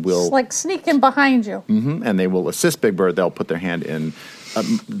in and will... It's like sneaking behind you. And they will assist Big Bird. They'll put their hand in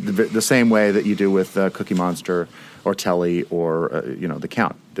the same way that you do with Cookie Monster or Telly or, the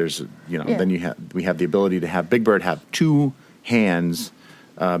Count. There's, then we have the ability to have Big Bird have two hands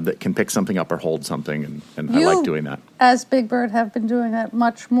that can pick something up or hold something, and I like doing that. As Big Bird, have been doing that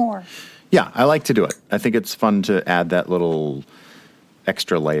much more. Yeah, I like to do it. I think it's fun to add that little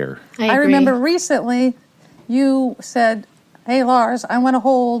extra layer. I remember recently you said, hey, Lars, I want to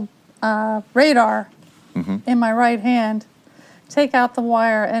hold radar in my right hand. Take out the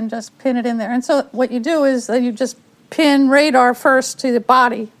wire and just pin it in there. And so what you do is that you just pin radar first to the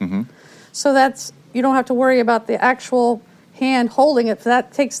body. So you don't have to worry about the actual hand holding it.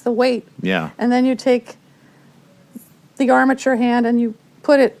 That takes the weight. Yeah. And then you take the armature hand and you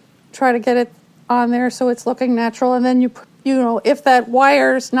try to get it on there so it's looking natural. And then if that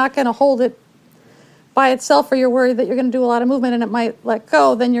wire's not going to hold it by itself, or you're worried that you're going to do a lot of movement and it might let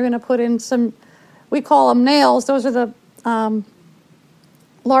go, then you're going to put in some, we call them nails. Those are the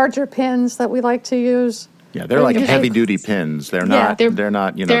larger pins that we like to use. Yeah, they're like heavy-duty pins. They're not. They're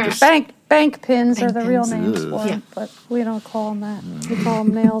not. Just bank pins are the real names for them, but we don't call them that. We call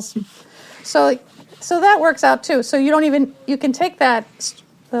them nails. So So that works out too. So you can take the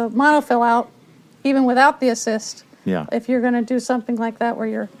monofill out even without the assist. Yeah. If you're going to do something like that where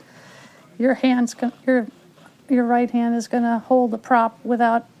your right hand is going to hold the prop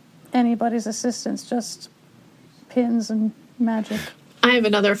without anybody's assistance, just pins and magic. I have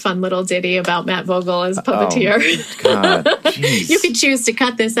another fun little ditty about Matt Vogel as puppeteer. God, jeez. You can choose to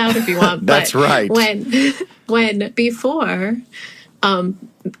cut this out if you want. That's right. When before,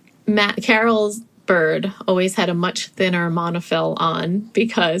 Carol's bird always had a much thinner monofill on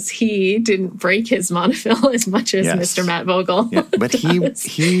because he didn't break his monofill as much as Mr. Matt Vogel. Yeah, but he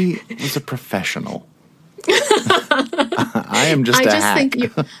was a professional. I am just a hack. I just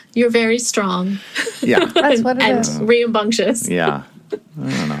think you're very strong. Yeah. That's what it is. And rambunctious. Yeah. I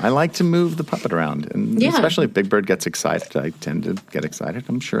don't know. I like to move the puppet around, and especially if Big Bird gets excited, I tend to get excited.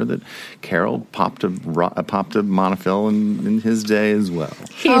 I'm sure that Carol popped a monofill in his day as well.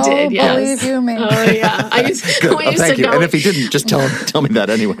 He did, yes. Believe you me. Oh, yeah. I used thank you. And if he didn't, just tell me that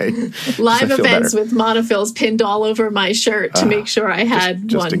anyway. Live events with monofills pinned all over my shirt to make sure I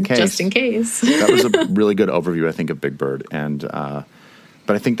had one just in case. That was a really good overview, I think, of Big Bird, and.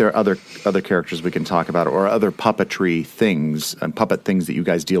 But I think there are other characters we can talk about, or other puppetry things and puppet things that you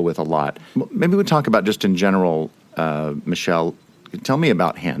guys deal with a lot. Maybe we'll talk about just in general, Michelle. Tell me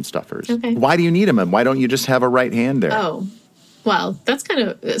about hand stuffers. Okay. Why do you need them, and why don't you just have a right hand there? Oh, well, that's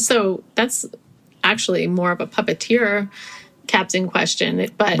actually more of a puppeteer captain question,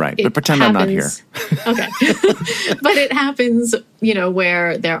 but pretend I'm not here. Okay. But it happens,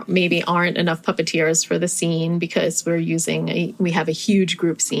 where there maybe aren't enough puppeteers for the scene because we have a huge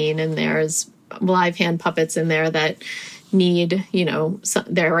group scene and there's live hand puppets in there that need,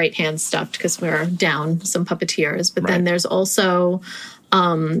 their right hand stuffed because we're down some puppeteers. But then there's also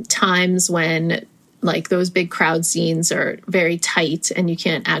times when like those big crowd scenes are very tight and you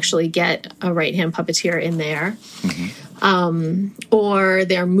can't actually get a right hand puppeteer in there. Mm-hmm. Or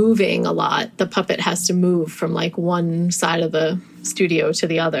they're moving a lot. The puppet has to move from like one side of the studio to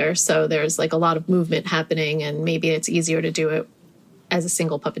the other. So there's like a lot of movement happening and maybe it's easier to do it as a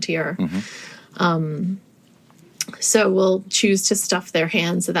single puppeteer. Mm-hmm. So we'll choose to stuff their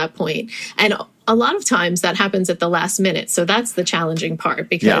hands at that point. And a lot of times that happens at the last minute. So that's the challenging part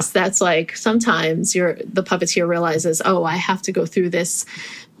because that's like sometimes the puppeteer realizes, oh, I have to go through this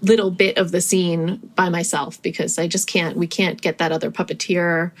little bit of the scene by myself because we can't get that other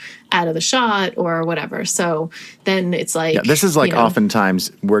puppeteer out of the shot or whatever. So then it's like... this is like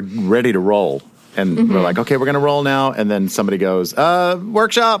oftentimes we're ready to roll and we're like, okay, we're going to roll now. And then somebody goes,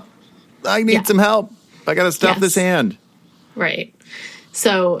 workshop, I need some help. I got to stuff this hand. Right.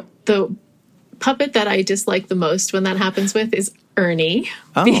 So the puppet that I dislike the most when that happens with is Ernie.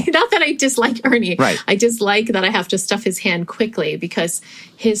 Oh. Not that I dislike Ernie. Right. I dislike that I have to stuff his hand quickly because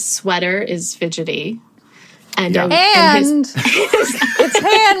his sweater is fidgety. And it's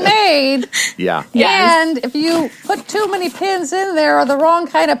handmade. Yeah. Yes. And if you put too many pins in there or the wrong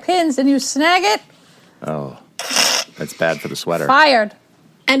kind of pins and you snag it. Oh, that's bad for the sweater. Fired.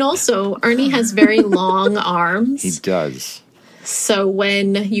 And also, Ernie has very long arms. He does. So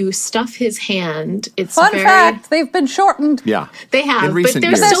when you stuff his hand, it's Fun fact, they've been shortened. Yeah. They have, but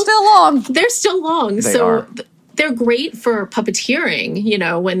they're still long. They're still long. They are. They're great for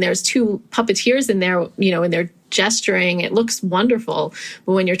puppeteering, when there's two puppeteers in there, and they're gesturing, it looks wonderful.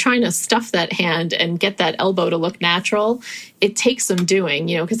 But when you're trying to stuff that hand and get that elbow to look natural, it takes some doing,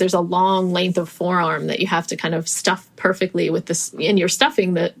 because there's a long length of forearm that you have to kind of stuff perfectly with this. And you're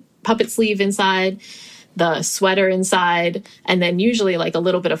stuffing the puppet sleeve inside, the sweater inside, and then usually like a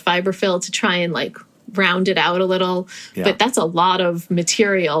little bit of fiber fill to try and like round it out a little. Yeah. But that's a lot of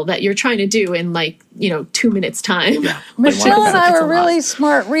material that you're trying to do in 2 minutes time. Yeah. Michelle and I were really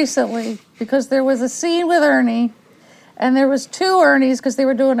smart recently because there was a scene with Ernie and there was two Ernies because they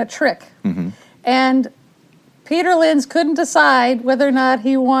were doing a trick. Mm-hmm. And Peter Linz couldn't decide whether or not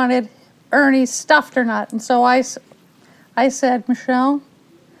he wanted Ernie stuffed or not. And so I said, Michelle,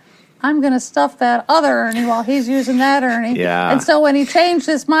 I'm going to stuff that other Ernie while he's using that Ernie. Yeah. And so when he changed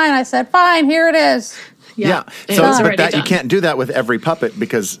his mind, I said, fine, here it is. Yeah. So, but you can't do that with every puppet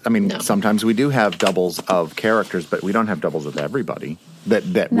because, sometimes we do have doubles of characters, but we don't have doubles of everybody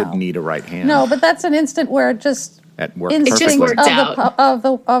that would need a right hand. No, but that's an instant where it just... It worked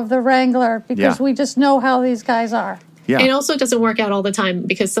of the Wrangler because we just know how these guys are. Yeah. It also doesn't work out all the time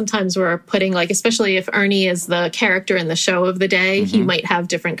because sometimes we're putting especially if Ernie is the character in the show of the day, he might have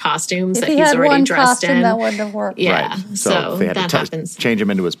different costumes that he's already dressed in. That wouldn't have worked. Yeah, right. So if they had that to happens. Change him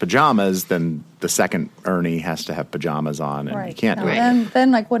into his pajamas, then the second Ernie has to have pajamas on, and you can't do it.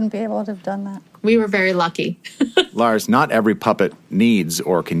 Then I wouldn't be able to have done that. We were very lucky. Lars, not every puppet needs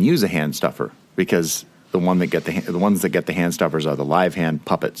or can use a hand stuffer. because the ones that get the hand stuffers are the live hand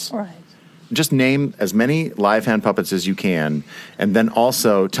puppets. Right. Just name as many live hand puppets as you can, and then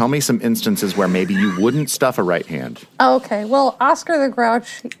also tell me some instances where maybe you wouldn't stuff a right hand. Okay. Well, Oscar the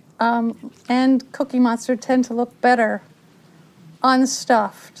Grouch and Cookie Monster tend to look better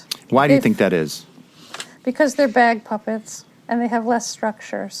unstuffed. Why do you think that is? Because they're bag puppets and they have less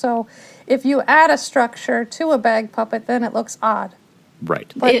structure. So if you add a structure to a bag puppet, then it looks odd.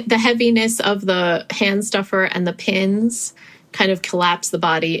 Right. The heaviness of the hand stuffer and the pins kind of collapse the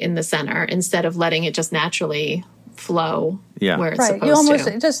body in the center instead of letting it just naturally flow where it's supposed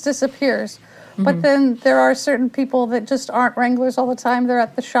to. It just disappears. Mm-hmm. But then there are certain people that just aren't wranglers all the time. They're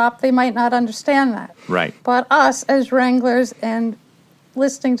at the shop. They might not understand that. Right. But us as wranglers and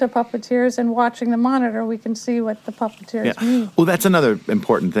listening to puppeteers and watching the monitor, we can see what the puppeteers need. Well, that's another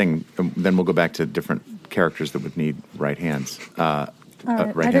important thing. Then we'll go back to different characters that would need right hands. All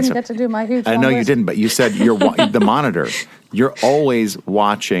right. I didn't get to do my huge. I know you didn't, but you said you're the monitor. You're always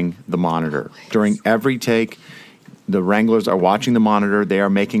watching the monitor during every take. The wranglers are watching the monitor. They are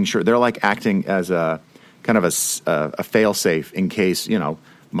making sure they're like acting as a kind of a fail-safe in case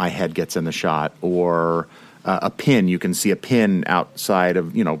my head gets in the shot or a pin. You can see a pin outside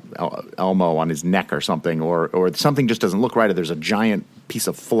of Elmo on his neck or something, or something just doesn't look right. Or there's a giant piece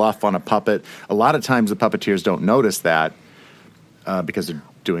of fluff on a puppet. A lot of times the puppeteers don't notice that. Because they're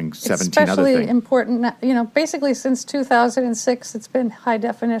doing 17 other things. Especially important, basically since 2006, it's been high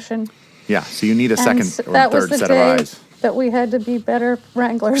definition. Yeah, so you need a second or that third was the set day of eyes. That we had to be better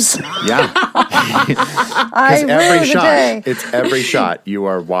wranglers. Yeah. I every rue shot, the day. it's every shot you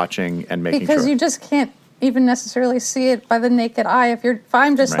are watching and making because sure. You just can't even necessarily see it by the naked eye. If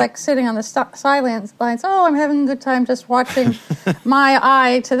I'm just like sitting on the sidelines, I'm having a good time just watching my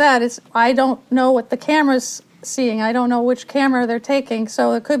eye to that. I don't know what the camera's seeing. I don't know which camera they're taking,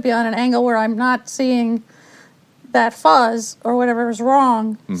 so it could be on an angle where I'm not seeing that fuzz or whatever is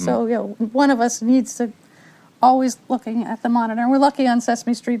wrong. Mm-hmm. So one of us needs to always looking at the monitor. And we're lucky on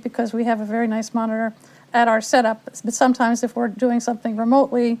Sesame Street because we have a very nice monitor at our setup. But sometimes if we're doing something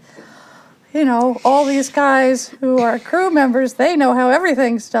remotely, all these guys who are crew members, they know how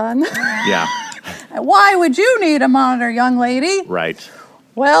everything's done. Yeah. Why would you need a monitor, young lady? Right.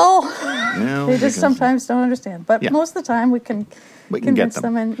 Well, they just sometimes don't understand. But most of the time we can convince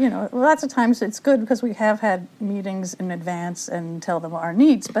them. And, lots of times it's good because we have had meetings in advance and tell them our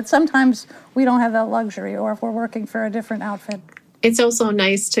needs. But sometimes we don't have that luxury, or if we're working for a different outfit. It's also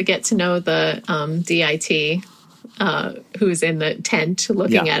nice to get to know the DIT who's in the tent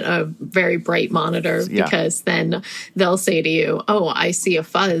looking at a very bright monitor, because then they'll say to you, "Oh, I see a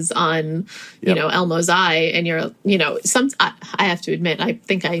fuzz on, Elmo's eye," and you're, I have to admit, I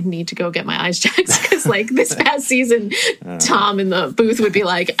think I need to go get my eyes checked because, this past season, Tom in the booth would be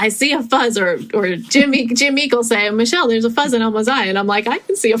like, "I see a fuzz," or Jim Meek will say, "Michelle, there's a fuzz in Elmo's eye," and I'm like, "I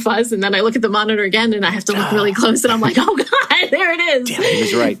can see a fuzz," and then I look at the monitor again, and I have to look really close, and I'm like, "Oh God, there it is." Damn, he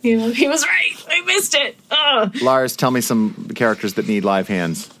was right. He was right. I missed it. Lars, tell me some characters that need live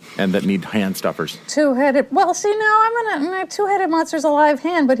hands and that need hand stuffers. Two-headed. Well, see, now my two-headed monster's a live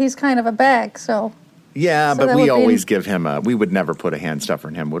hand, but he's kind of a bag, so. Yeah, but we always give him we would never put a hand stuffer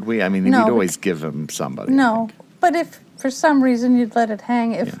in him, would we? I mean, we'd always give him somebody. No, but if for some reason you'd let it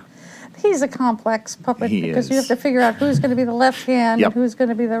hang, he's a complex puppet because you have to figure out who's going to be the left hand and who's going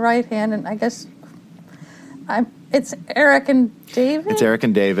to be the right hand, and I guess it's Eric and David? It's Eric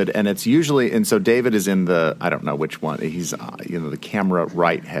and David, and it's usually, and so David is in the, I don't know which one, he's, the camera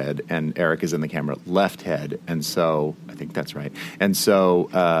right head, and Eric is in the camera left head, and so, I think that's right. And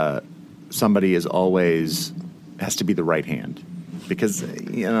so, somebody is always, has to be the right hand. Because,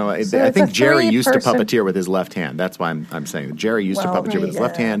 I think Jerry used to puppeteer with his left hand. That's why I'm saying. Jerry used to puppeteer with his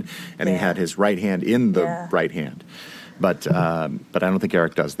left hand, and he had his right hand in the right hand. But I don't think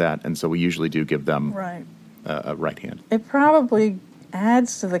Eric does that, and so we usually do give them a right hand. It probably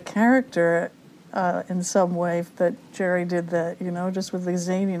adds to the character in some way that Jerry did that, just with the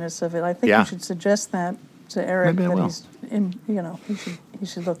zaniness of it. I think you should suggest that to Eric. Maybe I will. He's in, he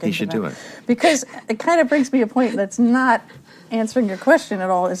should look into that. He should do it. Because it kind of brings me a point that's not answering your question at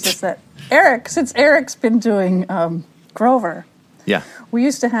all. Is just that Eric, since Eric's been doing Grover, we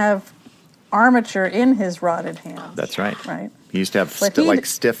used to have armature in his rotted hand. That's right. Right. He used to have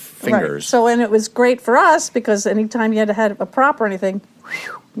stiff fingers. Right. So, and it was great for us because anytime you had to have a prop or anything,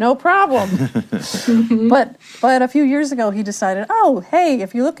 no problem. But a few years ago, he decided, hey,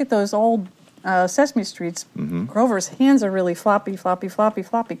 if you look at those old Sesame Streets, Grover's hands are really floppy.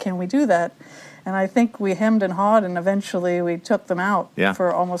 Can we do that? And I think we hemmed and hawed, and eventually we took them out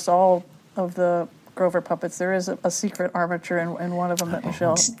for almost all of the Grover puppets, there is a secret armature in one of them that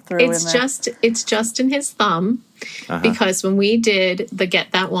Michelle threw in there. It's just in his thumb, because when we did the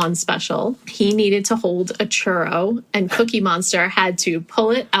Get That Wand special, he needed to hold a churro, and Cookie Monster had to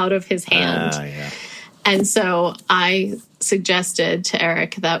pull it out of his hand. And so I suggested to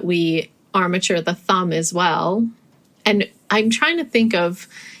Eric that we armature the thumb as well. And I'm trying to think of...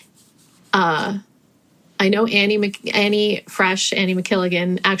 I know Annie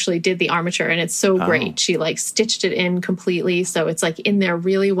McKilligan actually did the armature, and it's so great. She stitched it in completely, so it's in there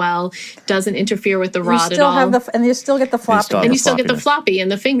really well. Doesn't interfere with the rod at all. And you still get the floppy. And you still get the floppy in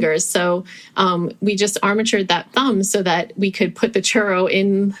the fingers. So we just armatured that thumb so that we could put the churro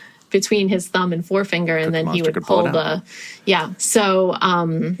in between his thumb and forefinger, and then he would pull the... Yeah, so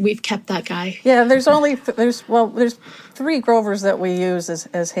we've kept that guy. Yeah, there's 3 Grovers that we use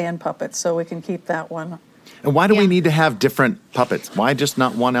as hand puppets, so we can keep that one. And why do we need to have different puppets? Why just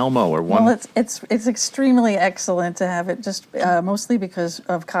not one Elmo or one? Well, it's extremely excellent to have it just mostly because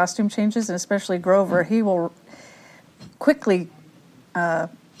of costume changes, and especially Grover. He will quickly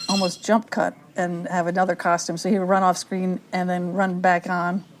almost jump cut and have another costume. So he will run off screen and then run back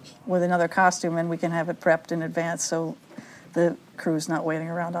on with another costume, and we can have it prepped in advance so the crew's not waiting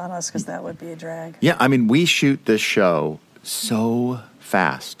around on us, because that would be a drag. Yeah, I mean, we shoot this show so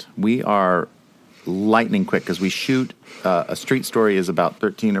fast. We are lightning quick because we shoot a street story is about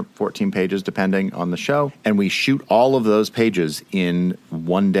 13 or 14 pages depending on the show, and we shoot all of those pages in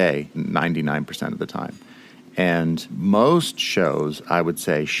one day 99% of the time. And most shows, I would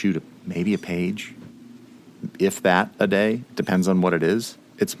say, shoot maybe a page, if that, a day. Depends on what it is.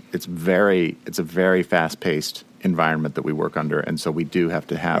 It's a very fast-paced environment that we work under, and so we do have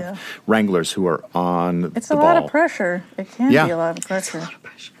to have wranglers who are on the ball. It's a lot of pressure. It can be a lot of pressure. It's a lot of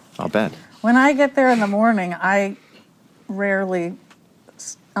pressure. I'll bet. When I get there in the morning, I rarely,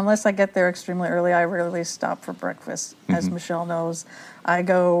 unless I get there extremely early, I rarely stop for breakfast. As Michelle knows, I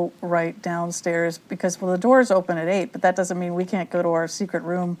go right downstairs because, the doors open at 8, but that doesn't mean we can't go to our secret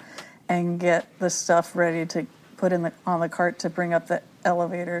room and get the stuff ready to put on the cart to bring up the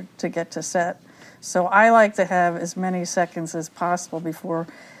elevator to get to set. So I like to have as many seconds as possible before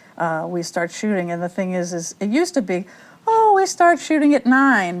we start shooting. And the thing is it used to be, we start shooting at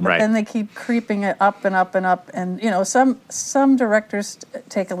 9, but then they keep creeping it up and up and up. And, some directors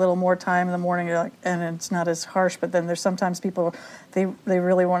take a little more time in the morning, and it's not as harsh, but then there's sometimes people, they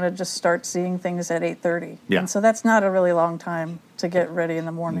really want to just start seeing things at 8:30. Yeah. And so that's not a really long time to get ready in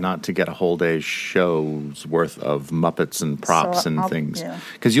the morning. Not to get a whole day's show's worth of Muppets and props things.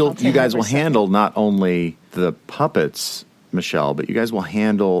 Because you guys will handle not only the puppets, Michelle, but you guys will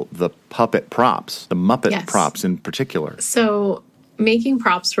handle the puppet props, the Muppet props in particular. So making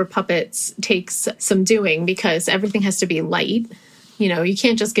props for puppets takes some doing because everything has to be light. You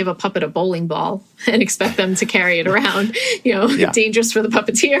can't just give a puppet a bowling ball and expect them to carry it around. Dangerous for the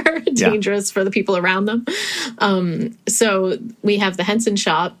puppeteer, dangerous for the people around them. So we have the Henson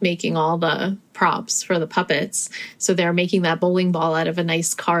shop making all the props for the puppets. So they're making that bowling ball out of a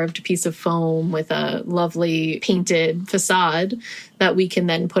nice carved piece of foam with a lovely painted facade that we can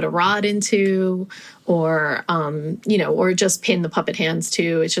then put a rod into or just pin the puppet hands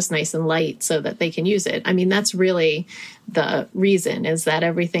to. It's just nice and light so that they can use it. I mean, that's really the reason, is that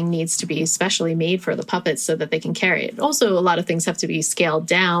everything needs to be specially made for the puppets so that they can carry it. Also, a lot of things have to be scaled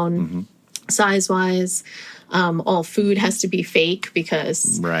down size-wise. All food has to be fake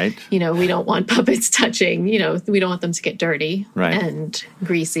because, we don't want puppets touching, we don't want them to get dirty and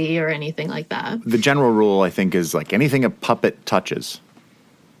greasy or anything like that. The general rule, I think, is anything a puppet touches,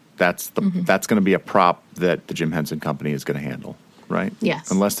 that's going to be a prop that the Jim Henson Company is going to handle, right? Yes.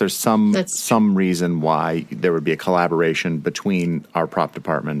 Unless there's some reason why there would be a collaboration between our prop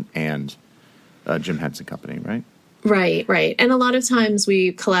department and Jim Henson Company, right? Right. And a lot of times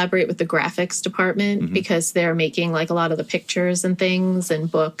we collaborate with the graphics department because they're making a lot of the pictures and things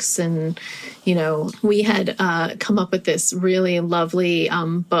and books. And, we had come up with this really lovely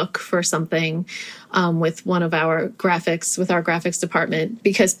book for something with one of our graphics department,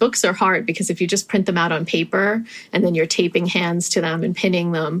 because books are hard because if you just print them out on paper and then you're taping hands to them and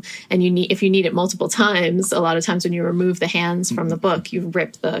pinning them, and if you need it multiple times, a lot of times when you remove the hands from the book, you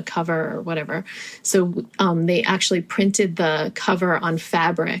rip the cover or whatever. So they actually printed the cover on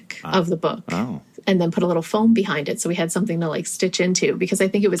fabric of the book. Oh. And then put a little foam behind it. So we had something to stitch into, because I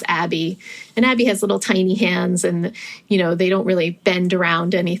think it was Abby. And Abby has little tiny hands and, they don't really bend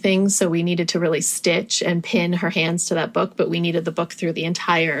around anything. So we needed to really stitch and pin her hands to that book. But we needed the book through the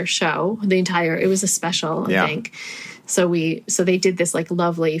entire show. It was a special, I think. So they did this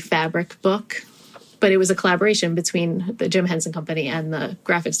lovely fabric book. But it was a collaboration between the Jim Henson Company and the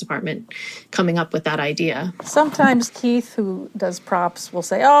graphics department coming up with that idea. Sometimes Keith, who does props, will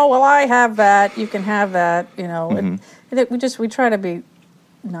say, "Oh, well, I have that. You can have that." And we try to be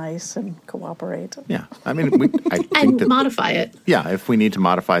nice and cooperate. Yeah, I mean, I think that, modify it. Yeah, if we need to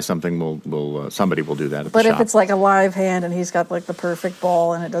modify something, we'll somebody will do that at the shop. But if it's like a live hand and he's got like the perfect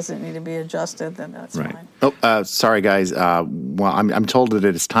ball and it doesn't need to be adjusted, then that's fine. Oh, sorry guys. Well, I'm told that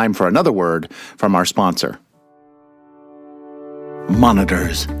it is time for another word from our sponsor.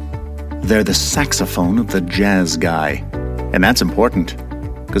 Monitors. They're the saxophone of the jazz guy, and that's important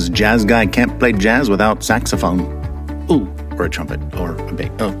because a jazz guy can't play jazz without saxophone. Ooh. Or a trumpet, or a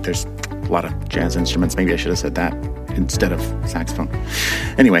bass. Oh, there's a lot of jazz instruments. Maybe I should have said that instead of saxophone.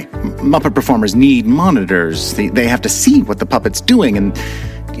 Anyway, Muppet performers need monitors. They have to see what the puppet's doing, and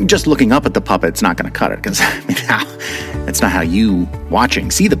just looking up at the puppet's not going to cut it, because that's not how you watching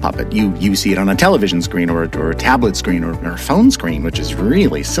see the puppet. You see it on a television screen or a tablet screen or a phone screen, which is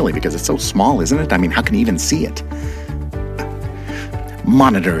really silly because it's so small, isn't it? I mean, how can you even see it?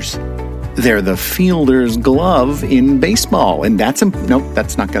 Monitors. They're the fielder's glove in baseball. And that's not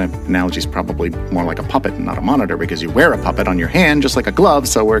going to, analogy's probably more like a puppet and not a monitor, because you wear a puppet on your hand just like a glove.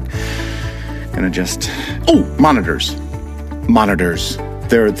 So we're going to monitors. Monitors.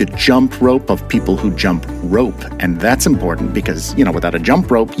 They're the jump rope of people who jump rope. And that's important because, without a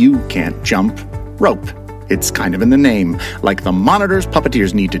jump rope, you can't jump rope. It's kind of in the name. Like the monitors,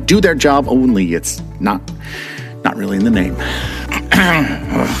 puppeteers need to do their job, only it's not really in the name.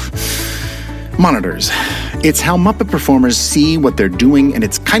 Monitors. It's how Muppet performers see what they're doing, and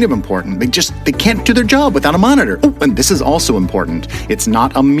it's kind of important. They can't do their job without a monitor. Oh, and this is also important. It's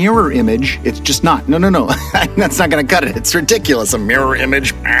not a mirror image. It's just not. No. That's not going to cut it. It's ridiculous, a mirror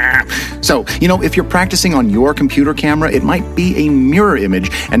image. So, if you're practicing on your computer camera, it might be a mirror image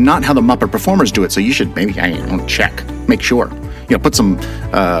and not how the Muppet performers do it. So you should maybe check, make sure. Put some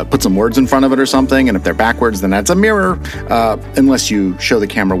words in front of it or something, and if they're backwards, then that's a mirror, unless you show the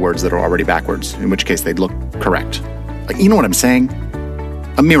camera words that are already backwards, in which case they'd look correct. You know what I'm saying?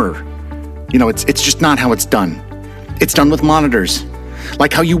 A mirror. It's just not how it's done. It's done with monitors,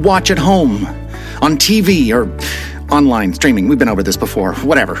 like how you watch at home, on TV, or online streaming. We've been over this before.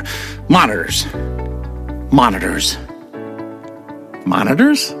 Whatever. Monitors.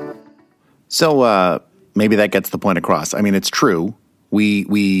 So, maybe that gets the point across. I mean, it's true.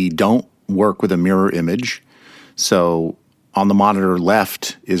 We don't work with a mirror image. So on the monitor,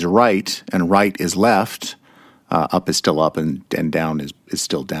 left is right and right is left. Up is still up and down is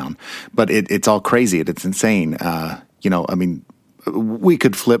still down. But it's all crazy. It's insane. We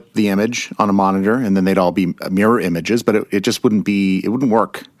could flip the image on a monitor and then they'd all be mirror images, but it just wouldn't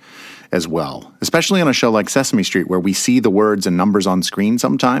work as well. Especially on a show like Sesame Street, where we see the words and numbers on screen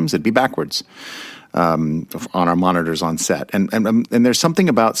sometimes. It'd be backwards. On our monitors on set. And there's something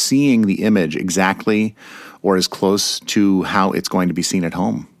about seeing the image exactly or as close to how it's going to be seen at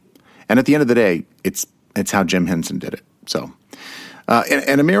home. And at the end of the day, it's how Jim Henson did it. So,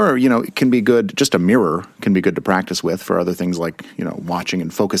 and a mirror, it can be good. Just a mirror can be good to practice with for other things like, watching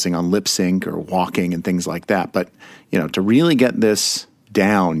and focusing on lip sync or walking and things like that. But, to really get this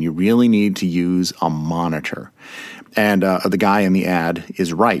down, you really need to use a monitor. And the guy in the ad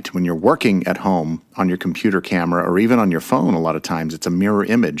is right. When you're working at home on your computer camera or even on your phone, a lot of times it's a mirror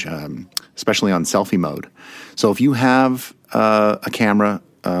image, especially on selfie mode. So if you have a camera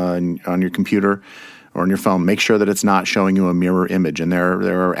on your computer or on your phone, make sure that it's not showing you a mirror image. And there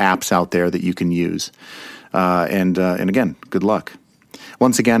are apps out there that you can use. And again, good luck.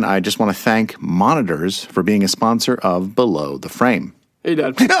 Once again, I just want to thank Monitors for being a sponsor of Below the Frame. Hey,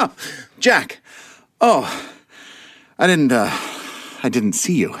 Dad. Oh, Jack. Oh. I didn't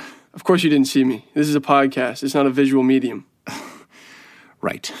see you. Of course you didn't see me. This is a podcast. It's not a visual medium.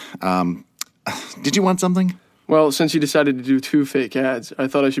 Right. Did you want something? Well, since you decided to do 2 fake ads, I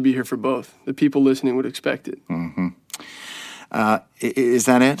thought I should be here for both. The people listening would expect it. Mm-hmm. Is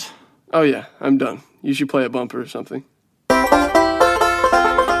that it? Oh, yeah. I'm done. You should play a bumper or something.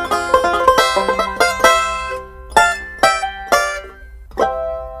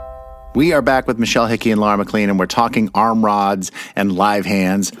 We are back with Michelle Hickey and Laura McLean, and we're talking arm rods and live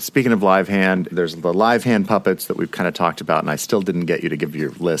hands. Speaking of live hand, there's the live hand puppets that we've kind of talked about, and I still didn't get you to give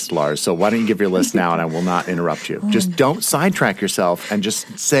your list, Lars. So why don't you give your list now, and I will not interrupt you. Just don't sidetrack yourself, and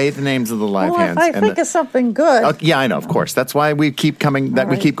just say the names of the live hands. I think it's something good. Yeah, I know, of course. That's why we keep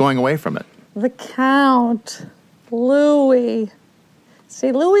we keep going away from it. The Count, Louie.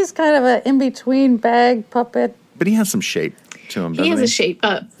 See, Louie's kind of an in-between bag puppet. But he has some shape to him, doesn't he? He has a shape,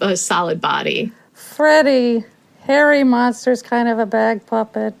 a solid body. Freddie, Harry Monster's kind of a bag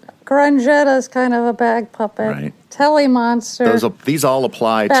puppet. Grungetta's kind of a bag puppet. Right. Telly Monster. These all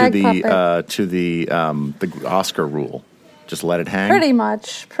apply to the Oscar rule. Just let it hang. Pretty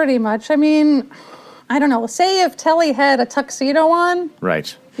much. I mean, I don't know. Say if Telly had a tuxedo on.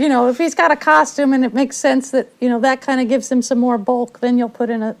 Right. You know, if he's got a costume and it makes sense that, you know, that kind of gives him some more bulk, then you'll put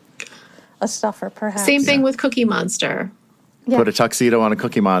in a stuffer, perhaps. Same thing with Cookie Monster. Yeah. Put a tuxedo on a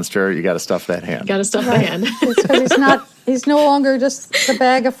Cookie Monster, you got to stuff that hand. You got to stuff the hand. It's because he's no longer just the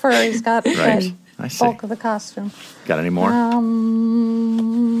bag of fur. He's got Right. I see. bulk of the costume. Got any more?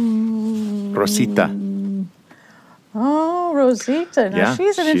 Rosita. Oh, Rosita. Now, Yeah,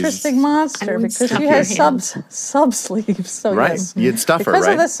 she's an interesting monster because stuff she your has hand. sub sleeves. So Right. yes. You'd stuff her, Because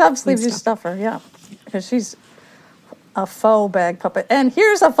right? of the sub sleeves, you stuff her, yeah. Because she's a faux bag puppet. And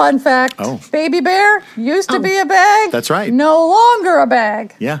here's a fun fact. Oh. Baby Bear used to be a bag. That's right. No longer a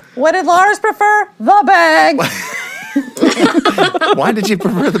bag. Yeah. What did Lars prefer? The bag. Why did you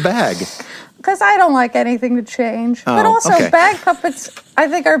prefer the bag? Because I don't like anything to change. But Oh, also, okay. bag puppets, I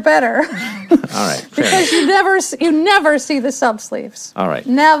think, are better. All right. fair Because you never see the sub sleeves. All right.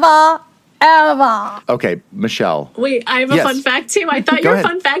 Never, ever. Okay, Michelle. Wait, I have a Yes. fun fact too. I thought Go your ahead.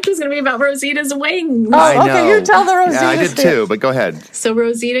 fun fact was going to be about Rosita's wings. Oh, I okay, know. you tell the Rosita Yeah, I did story. too, but go ahead. So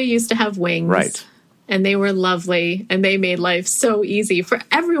Rosita used to have wings. Right. And they were lovely, and they made life so easy for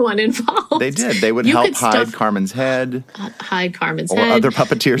everyone involved. They did. They would You help could hide Carmen's head hide Carmen's or head. other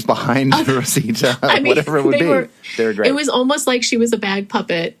puppeteers behind Rosita, I mean, whatever it would be. They were great. It was almost like she was a bag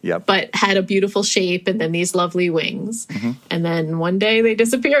puppet, Yep. but had a beautiful shape and then these lovely wings. Mm-hmm. And then one day they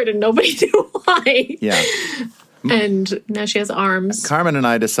disappeared and nobody knew why. Yeah. And now she has arms. Carmen and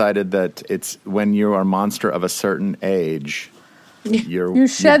I decided that it's when you are a monster of a certain age, You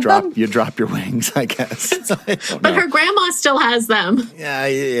shed them? You drop your wings, I guess. I don't But know. her grandma still has them.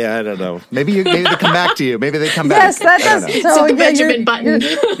 Yeah, I don't know. Maybe they come back to you. Maybe they come Yes, back. that I don't does. know. So the yeah, Benjamin Button.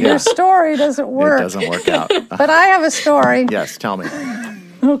 Your story doesn't work. It doesn't work out. But I have a story. Yes, tell me.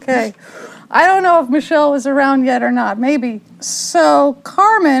 Okay. I don't know if Michelle was around yet or not. Maybe. So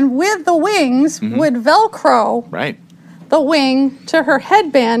Carmen, with the wings, Mm-hmm. would Velcro Right. the wing to her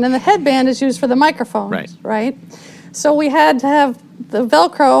headband, and the headband is used for the microphones. Right. So we had to have the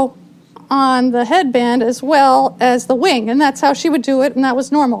Velcro on the headband as well as the wing, and that's how she would do it, and that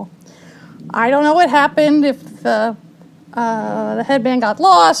was normal. I don't know what happened, if the headband got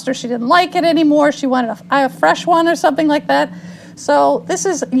lost or she didn't like it anymore. She wanted a fresh one or something like that. So this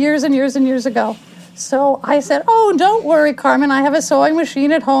is years and years and years ago. So I said, oh, don't worry, Carmen. I have a sewing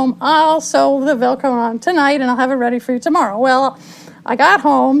machine at home. I'll sew the Velcro on tonight, and I'll have it ready for you tomorrow. Well, I got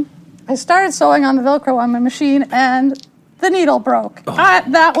home. I started sewing on the Velcro on my machine, and the needle broke.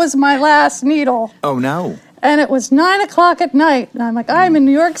 That was my last needle. Oh, no. And it was 9 o'clock at night. And I'm like, I'm in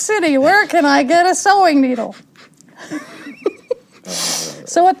New York City. Where can I get a sewing needle?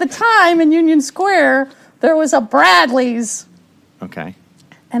 So at the time in Union Square, there was a Bradley's. Okay.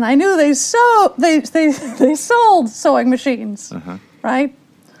 And I knew they sold sewing machines, right?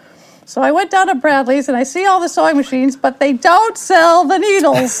 So I went down to Bradley's and I see all the sewing machines, but they don't sell the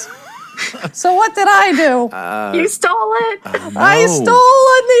needles. So what did I do? You stole it. I stole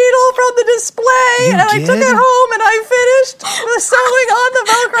a needle from the display and I took did? it home and I finished the sewing on the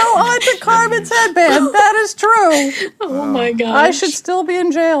Velcro onto Carmen's headband. That is true. Oh my gosh. I should still be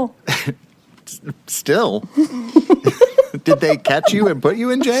in jail. Still? Did they catch you and put you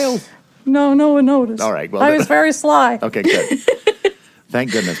in jail? No one noticed. All right, well, I was very sly. Okay, good.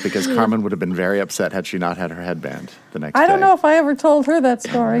 Thank goodness, because Carmen would have been very upset had she not had her headband the next day. I don't know if I ever told her that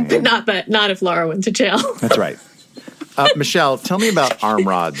story. Not if Laura went to jail. That's right. Michelle, tell me about arm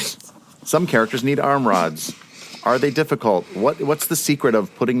rods. Some characters need arm rods. Are they difficult? What's the secret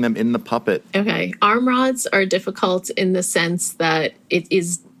of putting them in the puppet? Okay. Arm rods are difficult in the sense that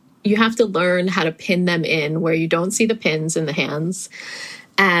you have to learn how to pin them in where you don't see the pins in the hands.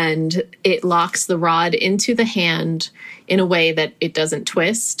 And it locks the rod into the hand in a way that it doesn't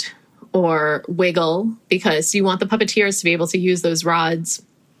twist or wiggle, because you want the puppeteers to be able to use those rods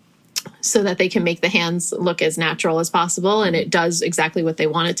so that they can make the hands look as natural as possible, and it does exactly what they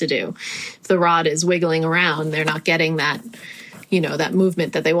want it to do. If the rod is wiggling around, they're not getting that, that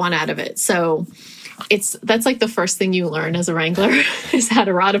movement that they want out of it. So that's like the first thing you learn as a wrangler is how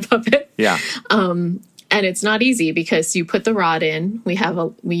to rod a puppet. Yeah. And it's not easy because you put the rod in.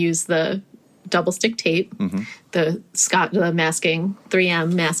 We use the double stick tape, the masking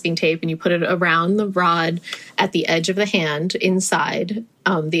 3M masking tape, and you put it around the rod at the edge of the hand inside,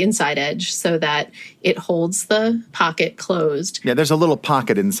 the inside edge, so that it holds the pocket closed. Yeah, there's a little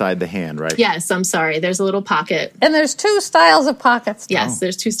pocket inside the hand, right? Yes, I'm sorry. There's a little pocket. And there's 2 styles of pockets. Yes,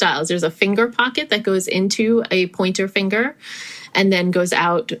 there's 2 styles. There's a finger pocket that goes into a pointer finger and then goes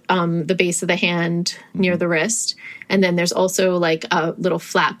out the base of the hand near the wrist. And then there's also like a little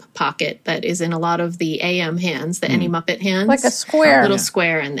flap pocket that is in a lot of the AM hands, the Any Muppet hands. Like a square. A little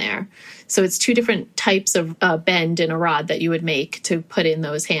square in there. So it's 2 different types of bend in a rod that you would make to put in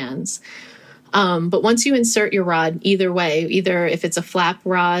those hands. But once you insert your rod, either way, either if it's a flap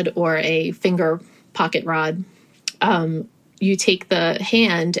rod or a finger pocket rod, you take the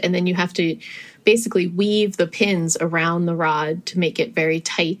hand and then you have to basically weave the pins around the rod to make it very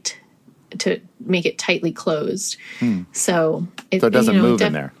tight, to make it tightly closed. So it doesn't move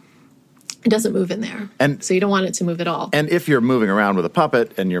in there. It doesn't move in there. And so you don't want it to move at all. And if you're moving around with a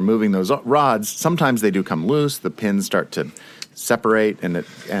puppet and you're moving those rods, sometimes they do come loose. The pins start to separate, and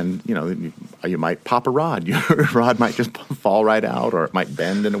you might pop a rod. Your rod might just fall right out, or it might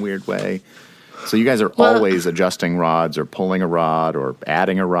bend in a weird way. So you guys are always adjusting rods, or pulling a rod, or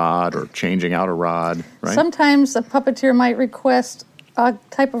adding a rod, or changing out a rod, right? Sometimes a puppeteer might request a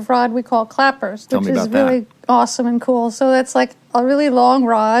type of rod we call clappers, which is really awesome and cool. So that's like a really long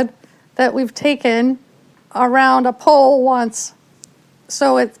rod that we've taken around a pole once.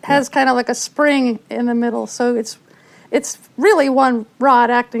 So it has kind of like a spring in the middle. So it's really one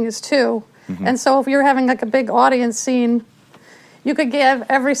rod acting as 2. And so if you're having like a big audience scene, you could give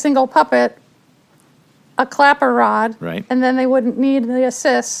every single puppet a clapper rod, right? And then they wouldn't need the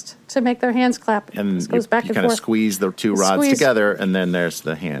assist to make their hands clap. And it goes back and kind forth. of squeeze the 2 rods together, and then there's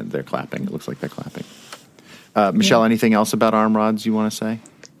the hand. They're clapping. It looks like they're clapping. Michelle, anything else about arm rods you want to say?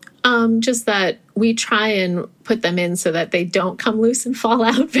 Just that we try and put them in so that they don't come loose and fall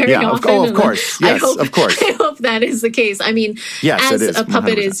out very often. Of course. Yes, of course. I hope that is the case. I mean, yes, as it is, a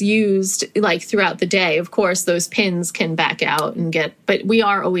puppet 100%. is used like throughout the day, of course, those pins can back out but we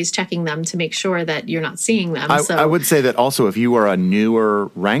are always checking them to make sure that you're not seeing them. I would say that also if you are a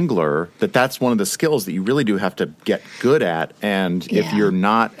newer wrangler, that's one of the skills that you really do have to get good at. And if you're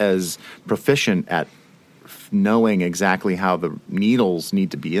not as proficient at knowing exactly how the needles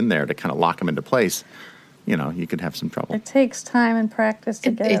need to be in there to kind of lock them into place, you could have some trouble. It takes time and practice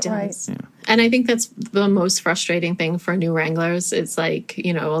to get it right. Yeah. And I think that's the most frustrating thing for new wranglers. It's like,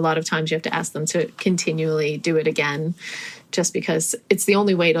 a lot of times you have to ask them to continually do it again, just because it's the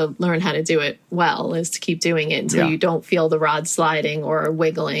only way to learn how to do it well is to keep doing it until you don't feel the rod sliding or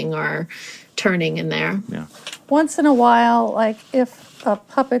wiggling or turning in there. Yeah. Once in a while, like if a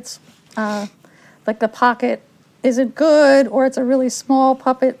puppet's like the pocket isn't good or it's a really small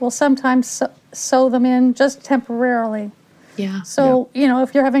puppet, we'll sometimes sew them in just temporarily. Yeah. So,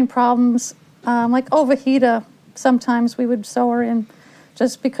 if you're having problems, like Ovahita, sometimes we would sew her in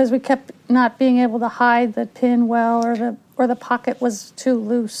just because we kept not being able to hide the pin well, or the pocket was too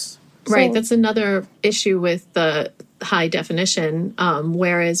loose. Right. So, that's another issue with the high definition,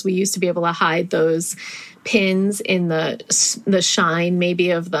 whereas we used to be able to hide those pins in the shine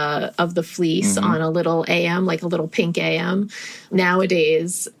maybe of the fleece on a little AM, like a little pink AM.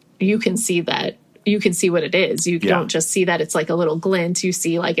 Nowadays, you can see that. You can see what it is. You don't just see that it's like a little glint. You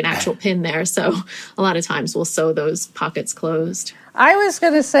see like an actual pin there. So a lot of times we'll sew those pockets closed. I was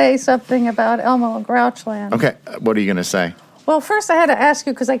going to say something about Elmo Grouchland. Okay. What are you going to say? Well, first I had to ask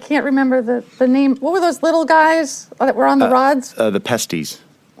you because I can't remember the name. What were those little guys that were on the rods? The pesties.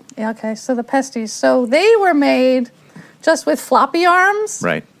 Yeah, okay, so the pesties. So they were made just with floppy arms.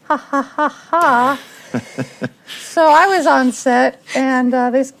 Right. Ha, ha, ha, ha. So I was on set, and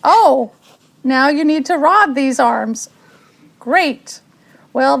they said, now you need to rod these arms. Great.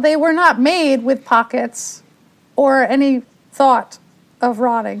 Well, they were not made with pockets or any thought of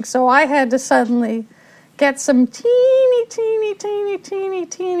rodding. So I had to suddenly get some teeny, teeny, teeny, teeny,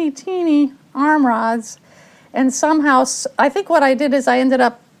 teeny, teeny arm rods. And somehow, I think what I did is I ended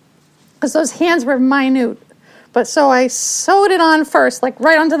up, because those hands were minute, but so I sewed it on first, like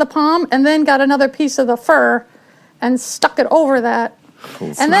right onto the palm, and then got another piece of the fur and stuck it over that.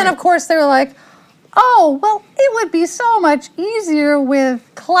 Cool. And then, of course, they were like, oh, well, it would be so much easier with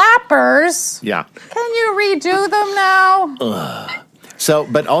clappers. Yeah. Can you redo them now? So,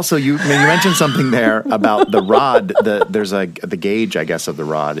 but also you mentioned something there about the rod. There's the gauge, I guess, of the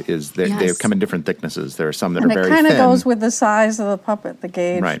rod is they come in different thicknesses. There are some that are very thin. And it kind of goes with the size of the puppet. The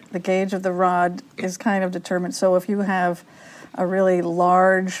gauge, Right. The gauge of the rod is kind of determined. So if you have a really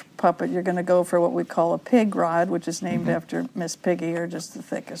large puppet, you're going to go for what we call a pig rod, which is named after Miss Piggy, or just the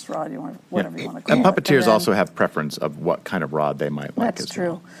thickest rod, whatever you want to call and it. Puppeteers also have preference of what kind of rod they might like That's as true.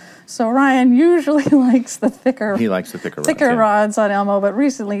 well. So Ryan usually likes the thicker. He likes the thicker rods, yeah. rods on Elmo, but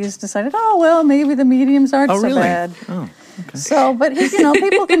recently he's decided, maybe the mediums aren't so bad. Oh, okay. So, but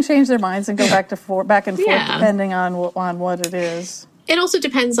people can change their minds and go back and forth depending on what it is. It also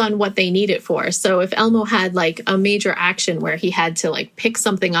depends on what they need it for. So if Elmo had like a major action where he had to like pick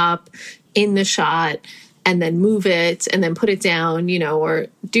something up in the shot and then move it and then put it down, or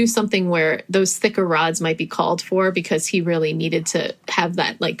do something where those thicker rods might be called for because he really needed to have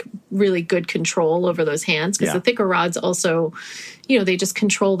that like really good control over those hands. Because the thicker rods also, they just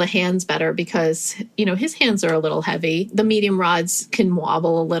control the hands better because, his hands are a little heavy. The medium rods can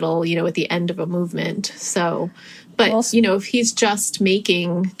wobble a little, at the end of a movement. So... But, if he's just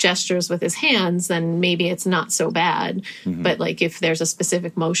making gestures with his hands, then maybe it's not so bad. Mm-hmm. But, like, if there's a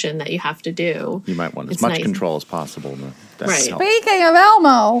specific motion that you have to do... You might want as much control as possible. Right. Speaking of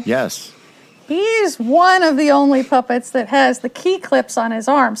Elmo... Yes. He's one of the only puppets that has the key clips on his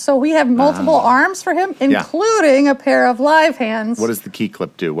arms. So we have multiple arms for him, including a pair of live hands. What does the key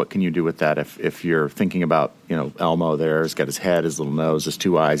clip do? What can you do with that if you're thinking about, Elmo there? He's got his head, his little nose, his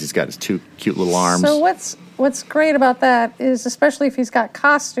two eyes. He's got his two cute little arms. So what's great about that is, especially if he's got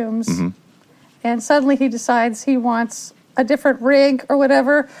costumes, and suddenly he decides he wants a different rig or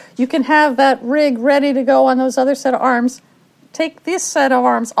whatever, you can have that rig ready to go on those other set of arms. Take this set of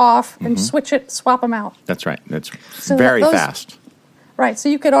arms off and swap them out. That's right. It's very fast. Right. So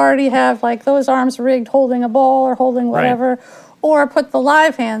you could already have like those arms rigged holding a ball or holding whatever, or put the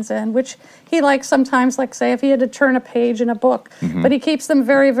live hands in, which he likes sometimes, like say if he had to turn a page in a book, but he keeps them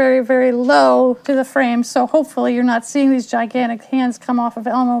very, very, very low to the frame. So hopefully you're not seeing these gigantic hands come off of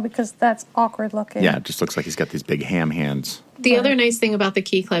Elmo because that's awkward looking. Yeah, it just looks like he's got these big ham hands. The other nice thing about the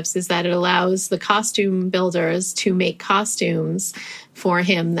key clips is that it allows the costume builders to make costumes for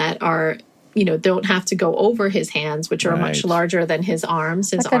him that are, don't have to go over his hands, which are much larger than his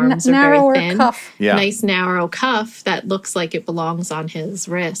arms. His arms are very thin. Cuff. Yeah. Nice narrow cuff that looks like it belongs on his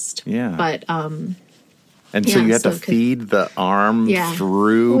wrist. Yeah. But and so you have to feed the arm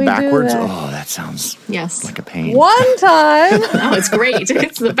through backwards? Oh, that sounds like a pain. One time. Oh, it's great.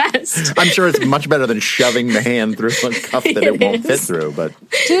 It's the best. I'm sure it's much better than shoving the hand through a cuff that it won't fit through. But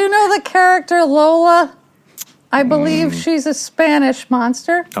do you know the character Lola? I believe she's a Spanish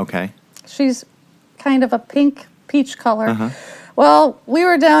monster. Okay. She's kind of a pink peach color. Well, we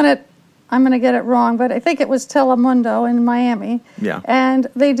were down at, I'm going to get it wrong, but I think it was Telemundo in Miami. Yeah. And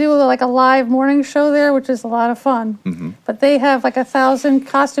they do like a live morning show there, which is a lot of fun. But they have like 1,000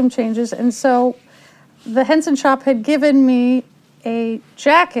 costume changes. And so the Henson shop had given me a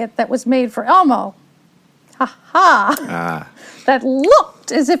jacket that was made for Elmo. That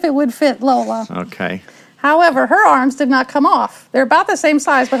looked as if it would fit Lola. Okay. However, her arms did not come off. They're about the same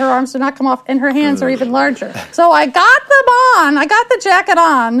size, but her arms did not come off, and her hands are even larger. So I got them on. I got the jacket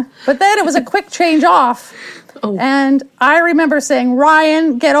on, but then it was a quick change off. Oh. And I remember saying,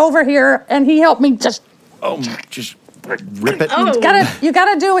 Ryan, get over here, and he helped me just rip it. Oh. You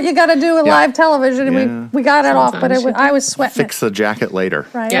gotta do what you gotta do with live television, and we got it off, but I was sweating. Fix the jacket later.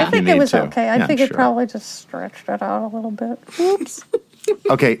 Right. I think it was okay. I think it probably just stretched it out a little bit. Oops.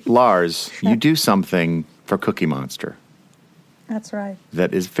 Okay, Lars, you do something for Cookie Monster. That's right.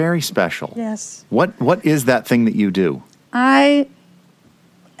 That is very special. Yes. What is that thing that you do? And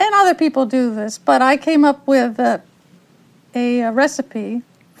other people do this, but I came up with a recipe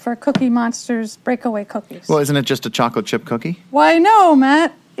for Cookie Monster's breakaway cookies. Well, isn't it just a chocolate chip cookie? Why, no,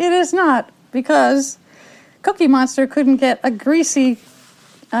 Matt, it is not, because Cookie Monster couldn't get a greasy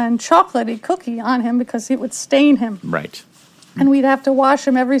and chocolatey cookie on him because it would stain him. Right. And we'd have to wash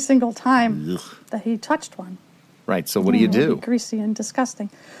him every single time that he touched one. Right, so what do you do? It'd be greasy and disgusting.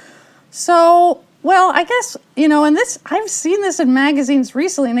 So, well, I guess, and this, I've seen this in magazines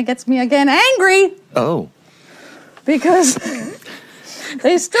recently, and it gets me again angry. Oh. Because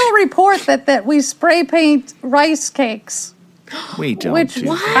they still report that we spray paint rice cakes. We don't do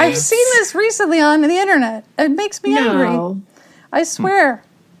that. I've seen this recently on the internet. It makes me angry. I swear.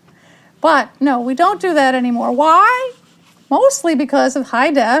 But, no, we don't do that anymore. Why? Mostly because of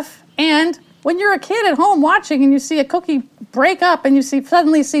high def, and when you're a kid at home watching and you see a cookie break up and you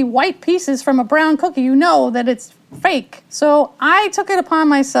suddenly see white pieces from a brown cookie, you know that it's fake. So I took it upon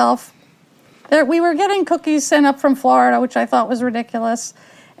myself that we were getting cookies sent up from Florida, which I thought was ridiculous,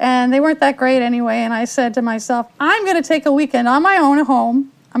 and they weren't that great anyway, and I said to myself, I'm going to take a weekend on my own at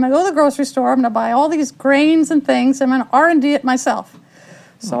home. I'm going to go to the grocery store. I'm going to buy all these grains and things. I'm going to R&D it myself.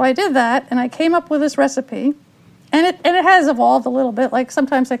 So I did that, and I came up with this recipe. And it has evolved a little bit. Like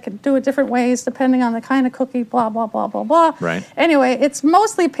sometimes I could do it different ways depending on the kind of cookie, blah, blah, blah, blah, blah. Right. Anyway, it's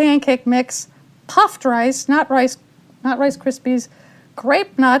mostly pancake mix, puffed rice, not Rice Krispies,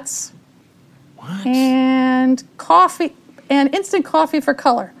 grape nuts, and coffee, and instant coffee for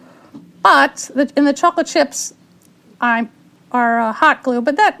color. But in the chocolate chips are hot glue,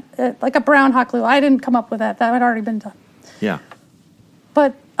 but that, like a brown hot glue. I didn't come up with that. That had already been done. Yeah.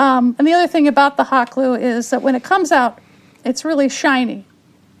 But, and the other thing about the hot glue is that when it comes out, it's really shiny.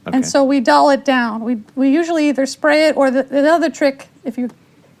 Okay. And so we dull it down. We usually either spray it, or the other trick, if you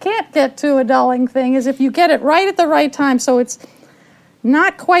can't get to a dulling thing, is if you get it right at the right time so it's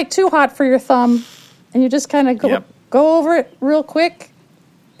not quite too hot for your thumb, and you just kind of go over it real quick,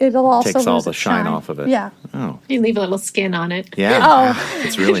 it'll also takes all lose the its shine off of it. Yeah. Oh. You leave a little skin on it. Yeah.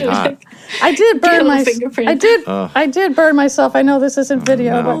 It's really hot. I did burn my fingerprint. I did burn myself. I know this isn't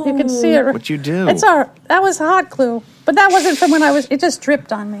video, but you can see it. What'd you do? It's that was hot glue, but that wasn't from when it just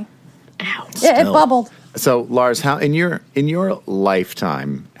dripped on me. Ow. Yeah, it bubbled. So, Lars, how in your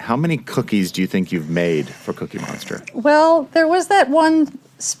lifetime, how many cookies do you think you've made for Cookie Monster? Well, there was that one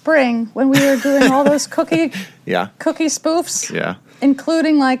spring when we were doing all those cookie spoofs. Yeah.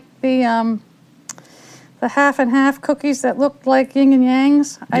 Including like the half and half cookies that looked like yin and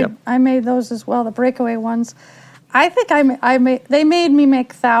yangs. Yep. I made those as well, the breakaway ones. I think they made me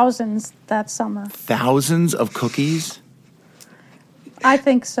make thousands that summer. Thousands of cookies? I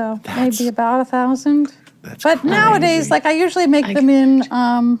think so. Maybe about 1,000. That's but crazy. Nowadays, like I usually make them in.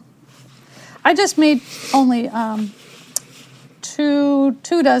 I just made only two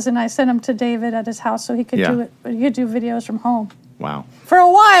dozen. I sent them to David at his house so he could do it. He could do videos from home. Wow. For a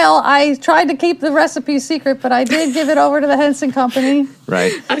while, I tried to keep the recipe secret, but I did give it over to the Henson Company.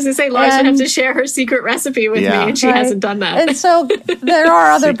 Right. I was going to say, Lars would have to share her secret recipe with me, and she hasn't done that. And so there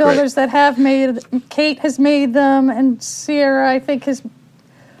are other builders that have made. Kate has made them, and Sierra, I think, has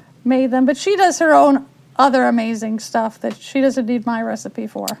made them. But she does her own other amazing stuff that she doesn't need my recipe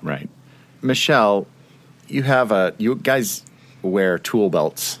for. Right. Michelle, you guys wear tool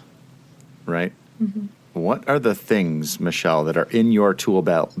belts, right? Mm-hmm. What are the things, Michelle, that are in your tool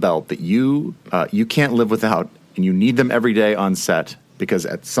belt that you can't live without, and you need them every day on set? Because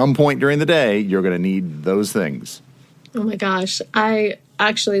at some point during the day, you're going to need those things. Oh my gosh. I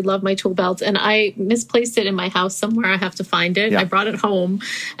actually love my tool belt, and I misplaced it in my house somewhere. I have to find it. Yeah. I brought it home,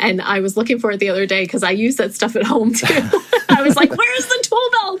 and I was looking for it the other day because I use that stuff at home too. I was like, where's the tool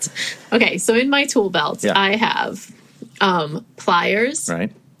belt? Okay, so in my tool belt, I have pliers.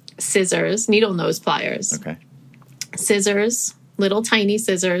 Right. Scissors, needle nose pliers. Okay. Scissors, little tiny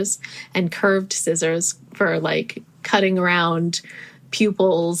scissors, and curved scissors for like cutting around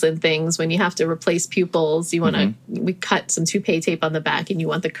pupils and things. When you have to replace pupils, you want to, we cut some toupee tape on the back, and you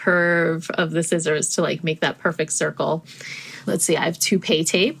want the curve of the scissors to like make that perfect circle. Let's see, I have toupee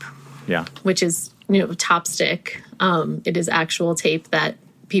tape. Yeah. Which is, top stick. It is actual tape that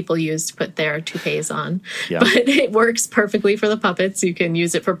people use to put their toupees on. Yeah. But it works perfectly for the puppets. You can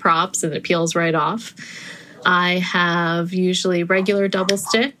use it for props, and it peels right off. I have usually regular double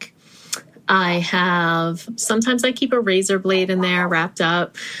stick. Sometimes I keep a razor blade in there wrapped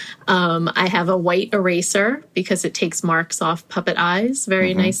up. I have a white eraser because it takes marks off puppet eyes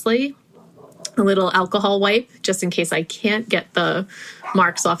very nicely. A little alcohol wipe, just in case I can't get the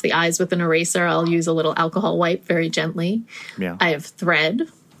marks off the eyes with an eraser. I'll use a little alcohol wipe very gently. Yeah. I have thread.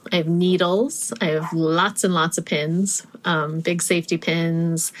 I have needles. I have lots and lots of pins, big safety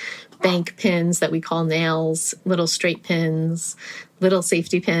pins, bank pins that we call nails, little straight pins, little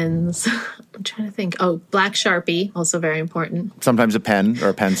safety pins. I'm trying to think. Oh, black Sharpie, also very important. Sometimes a pen or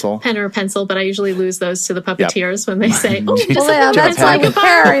a pencil. Pen or a pencil, but I usually lose those to the puppeteers when they say, oh, that's why you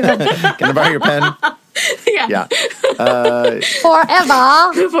carry them. Can I borrow your pen? Yeah.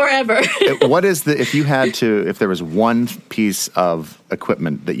 Forever. What is if there was one piece of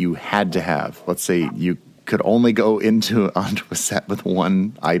equipment that you had to have, let's say you could only go onto a set with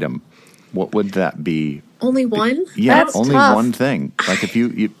one item, what would that be? Only one? Yeah, that's only tough. one thing. Like if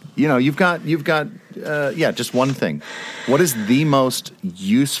you've got just one thing. What is the most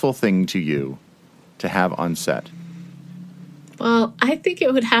useful thing to you to have on set? Well, I think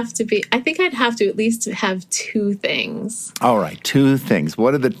I'd have to at least have two things. All right, two things.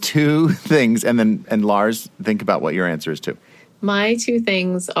 What are the two things? And Lars, think about what your answer is too. My two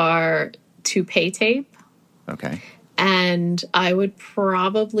things are toupee tape. Okay. And I would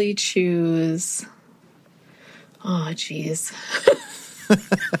probably choose... Oh, geez.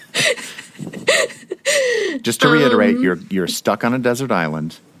 Just to reiterate, you're stuck on a desert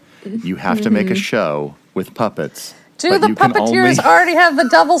island. You have to make a show with puppets. Do the puppeteers already have the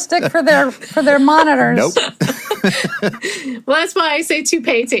double stick for their monitors? Nope. Well, that's why I say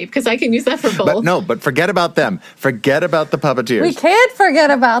toupee tape, because I can use that for both. But forget about them. Forget about the puppeteers. We can't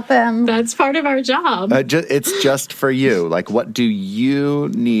forget about them. That's part of our job. It's just for you. Like, what do you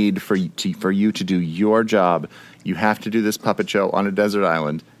need for you to do your job? You have to do this puppet show on a desert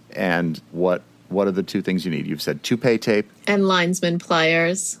island. And what are the two things you need? You've said toupee tape. And linesman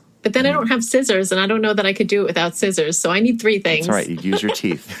pliers. But then I don't have scissors, and I don't know that I could do it without scissors. So I need three things. That's all right. You use your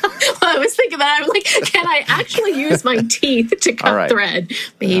teeth. Well, I was thinking that. I'm like, can I actually use my teeth to cut thread?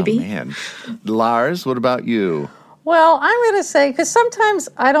 Maybe. Oh, man. Lars, what about you? Well, I'm going to say, because sometimes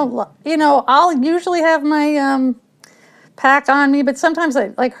I don't, I'll usually have my pack on me, but sometimes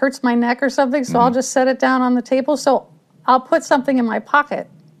it like hurts my neck or something, so I'll just set it down on the table. So I'll put something in my pocket.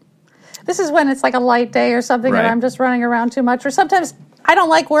 This is when it's like a light day or something, and I'm just running around too much. Or sometimes I don't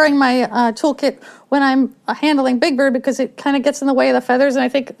like wearing my toolkit when I'm handling Big Bird because it kind of gets in the way of the feathers, and I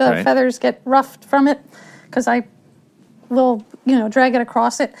think the feathers get roughed from it because I will, drag it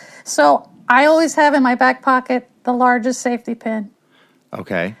across it. So I always have in my back pocket the largest safety pin.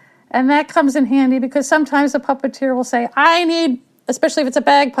 Okay. And that comes in handy because sometimes a puppeteer will say, I need, especially if it's a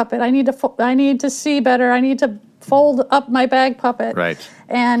bag puppet, I need to see better. I need to fold up my bag puppet. Right.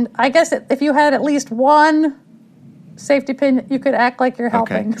 And I guess if you had at least one safety pin, you could act like you're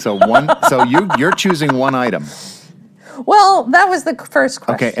helping. Okay. So you're choosing one item. Well, that was the first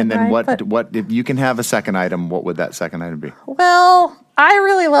question. Okay, and then right? what if you can have a second item, what would that second item be? Well, I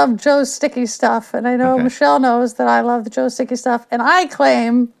really love Joe's sticky stuff, and I know Michelle knows that I love the Joe's sticky stuff, and I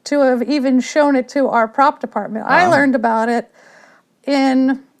claim to have even shown it to our prop department. I learned about it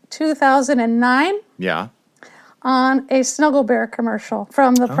in 2009. Yeah. On a Snuggle Bear commercial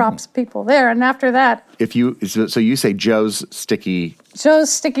from the props people there, and after that, so you say Joe's sticky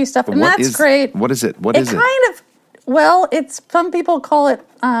stuff, and that's great. What is it? Well, it's some people call it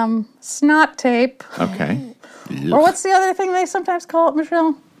snot tape. Okay. Or what's the other thing they sometimes call it,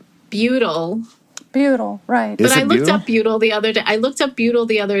 Michelle? Butyl. Butyl, right. But I looked up butyl the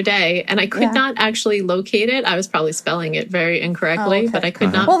other day. And I could not actually locate it. I was probably spelling it very incorrectly, but I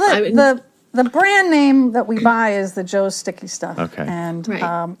could not. Well, the brand name that we buy is the Joe's Sticky Stuff. Okay. And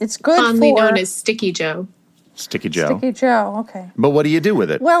it's good Commonly known as Sticky Joe. Sticky Joe. Sticky Joe, okay. But what do you do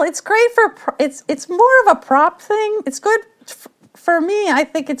with it? Well, it's great for, it's more of a prop thing. It's good for me. I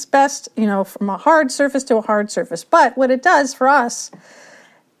think it's best, from a hard surface to a hard surface. But what it does for us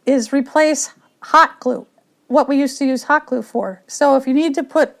is replace hot glue, what we used to use hot glue for. So if you need to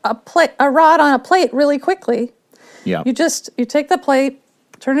put a rod on a plate really quickly, you take the plate,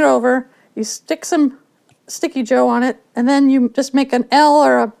 turn it over, you stick some Sticky Joe on it, and then you just make an L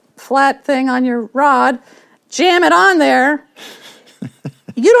or a flat thing on your rod, jam it on there.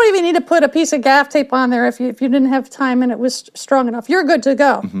 You don't even need to put a piece of gaff tape on there if you didn't have time and it was strong enough. You're good to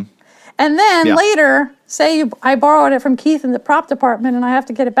go. Mm-hmm. And then later, say I borrowed it from Keith in the prop department and I have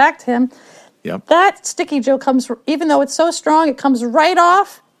to get it back to him. Yep. That Sticky Joe comes, even though it's so strong, it comes right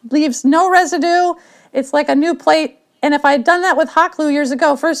off, leaves no residue. It's like a new plate. And if I had done that with hot glue years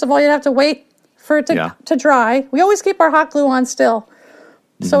ago, first of all, you'd have to wait for it to dry. We always keep our hot glue on still.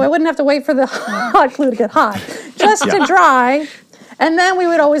 So I wouldn't have to wait for the hot glue to get hot, just to dry. And then we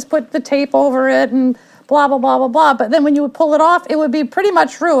would always put the tape over it and blah, blah, blah, blah, blah. But then when you would pull it off, it would be pretty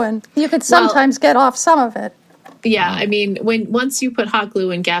much ruined. You could sometimes get off some of it. Yeah, I mean, once you put hot glue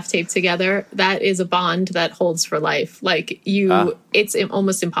and gaff tape together, that is a bond that holds for life. Like it's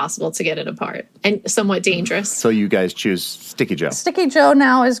almost impossible to get it apart and somewhat dangerous. So you guys choose Sticky Joe. Sticky Joe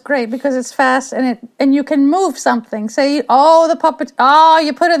now is great because it's fast and you can move something. Say, the puppet,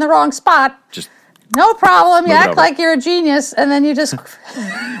 you put it in the wrong spot. Just no problem. You act like you're a genius, and then you just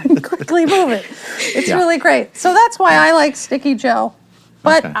quickly move it. It's really great. So that's why I like Sticky Joe.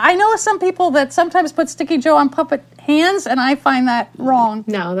 But I know some people that sometimes put Sticky Joe on puppet hands, and I find that wrong.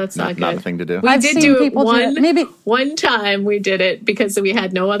 No, that's not good. Not a thing to do. We did do it one time. We did it because we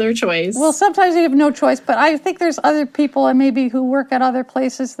had no other choice. Well, sometimes you have no choice, but I think there's other people and maybe who work at other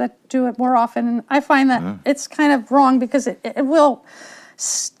places that do it more often, and I find that it's kind of wrong because it will,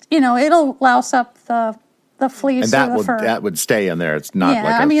 it'll louse up the fleece and or the fur. that would stay in there. It's not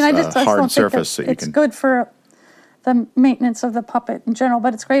a hard surface. It's good for the maintenance of the puppet in general,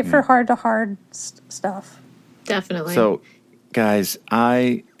 but it's great for hard-to-hard stuff. Definitely. So, guys,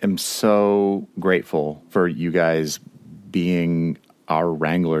 I am so grateful for you guys being our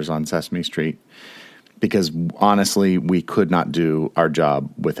wranglers on Sesame Street because, honestly, we could not do our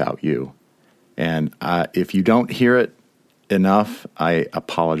job without you. And if you don't hear it enough, I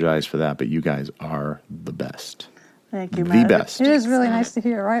apologize for that, but you guys are the best. Thank you, Matt. The best. It is really nice to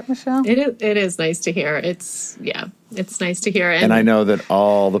hear, right, Michelle? It is nice to hear. It's nice to hear. And I know that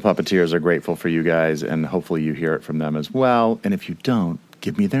all the puppeteers are grateful for you guys, and hopefully you hear it from them as well. And if you don't,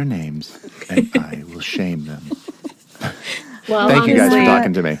 give me their names, and I will shame them. Well, Thank you guys for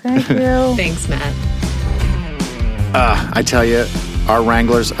talking to me. Thank you. Thanks, Matt. I tell you, our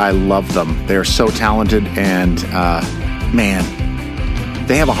Wranglers, I love them. They are so talented, and man,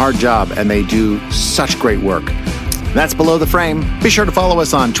 they have a hard job, and they do such great work. That's Below the Frame. Be sure to follow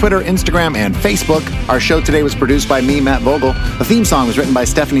us on Twitter, Instagram, and Facebook. Our show today was produced by me, Matt Vogel. The theme song was written by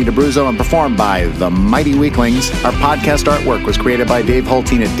Stephanie DeBruzzo and performed by The Mighty Weaklings. Our podcast artwork was created by Dave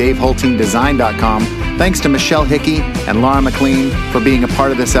Holteen at DaveHolteenDesign.com. Thanks to Michelle Hickey and Laura McLean for being a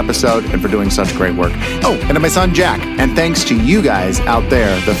part of this episode and for doing such great work. Oh, and to my son, Jack. And thanks to you guys out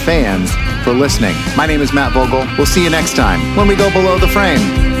there, the fans, for listening. My name is Matt Vogel. We'll see you next time when we go Below the Frame.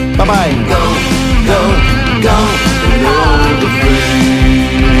 Bye-bye. Go below the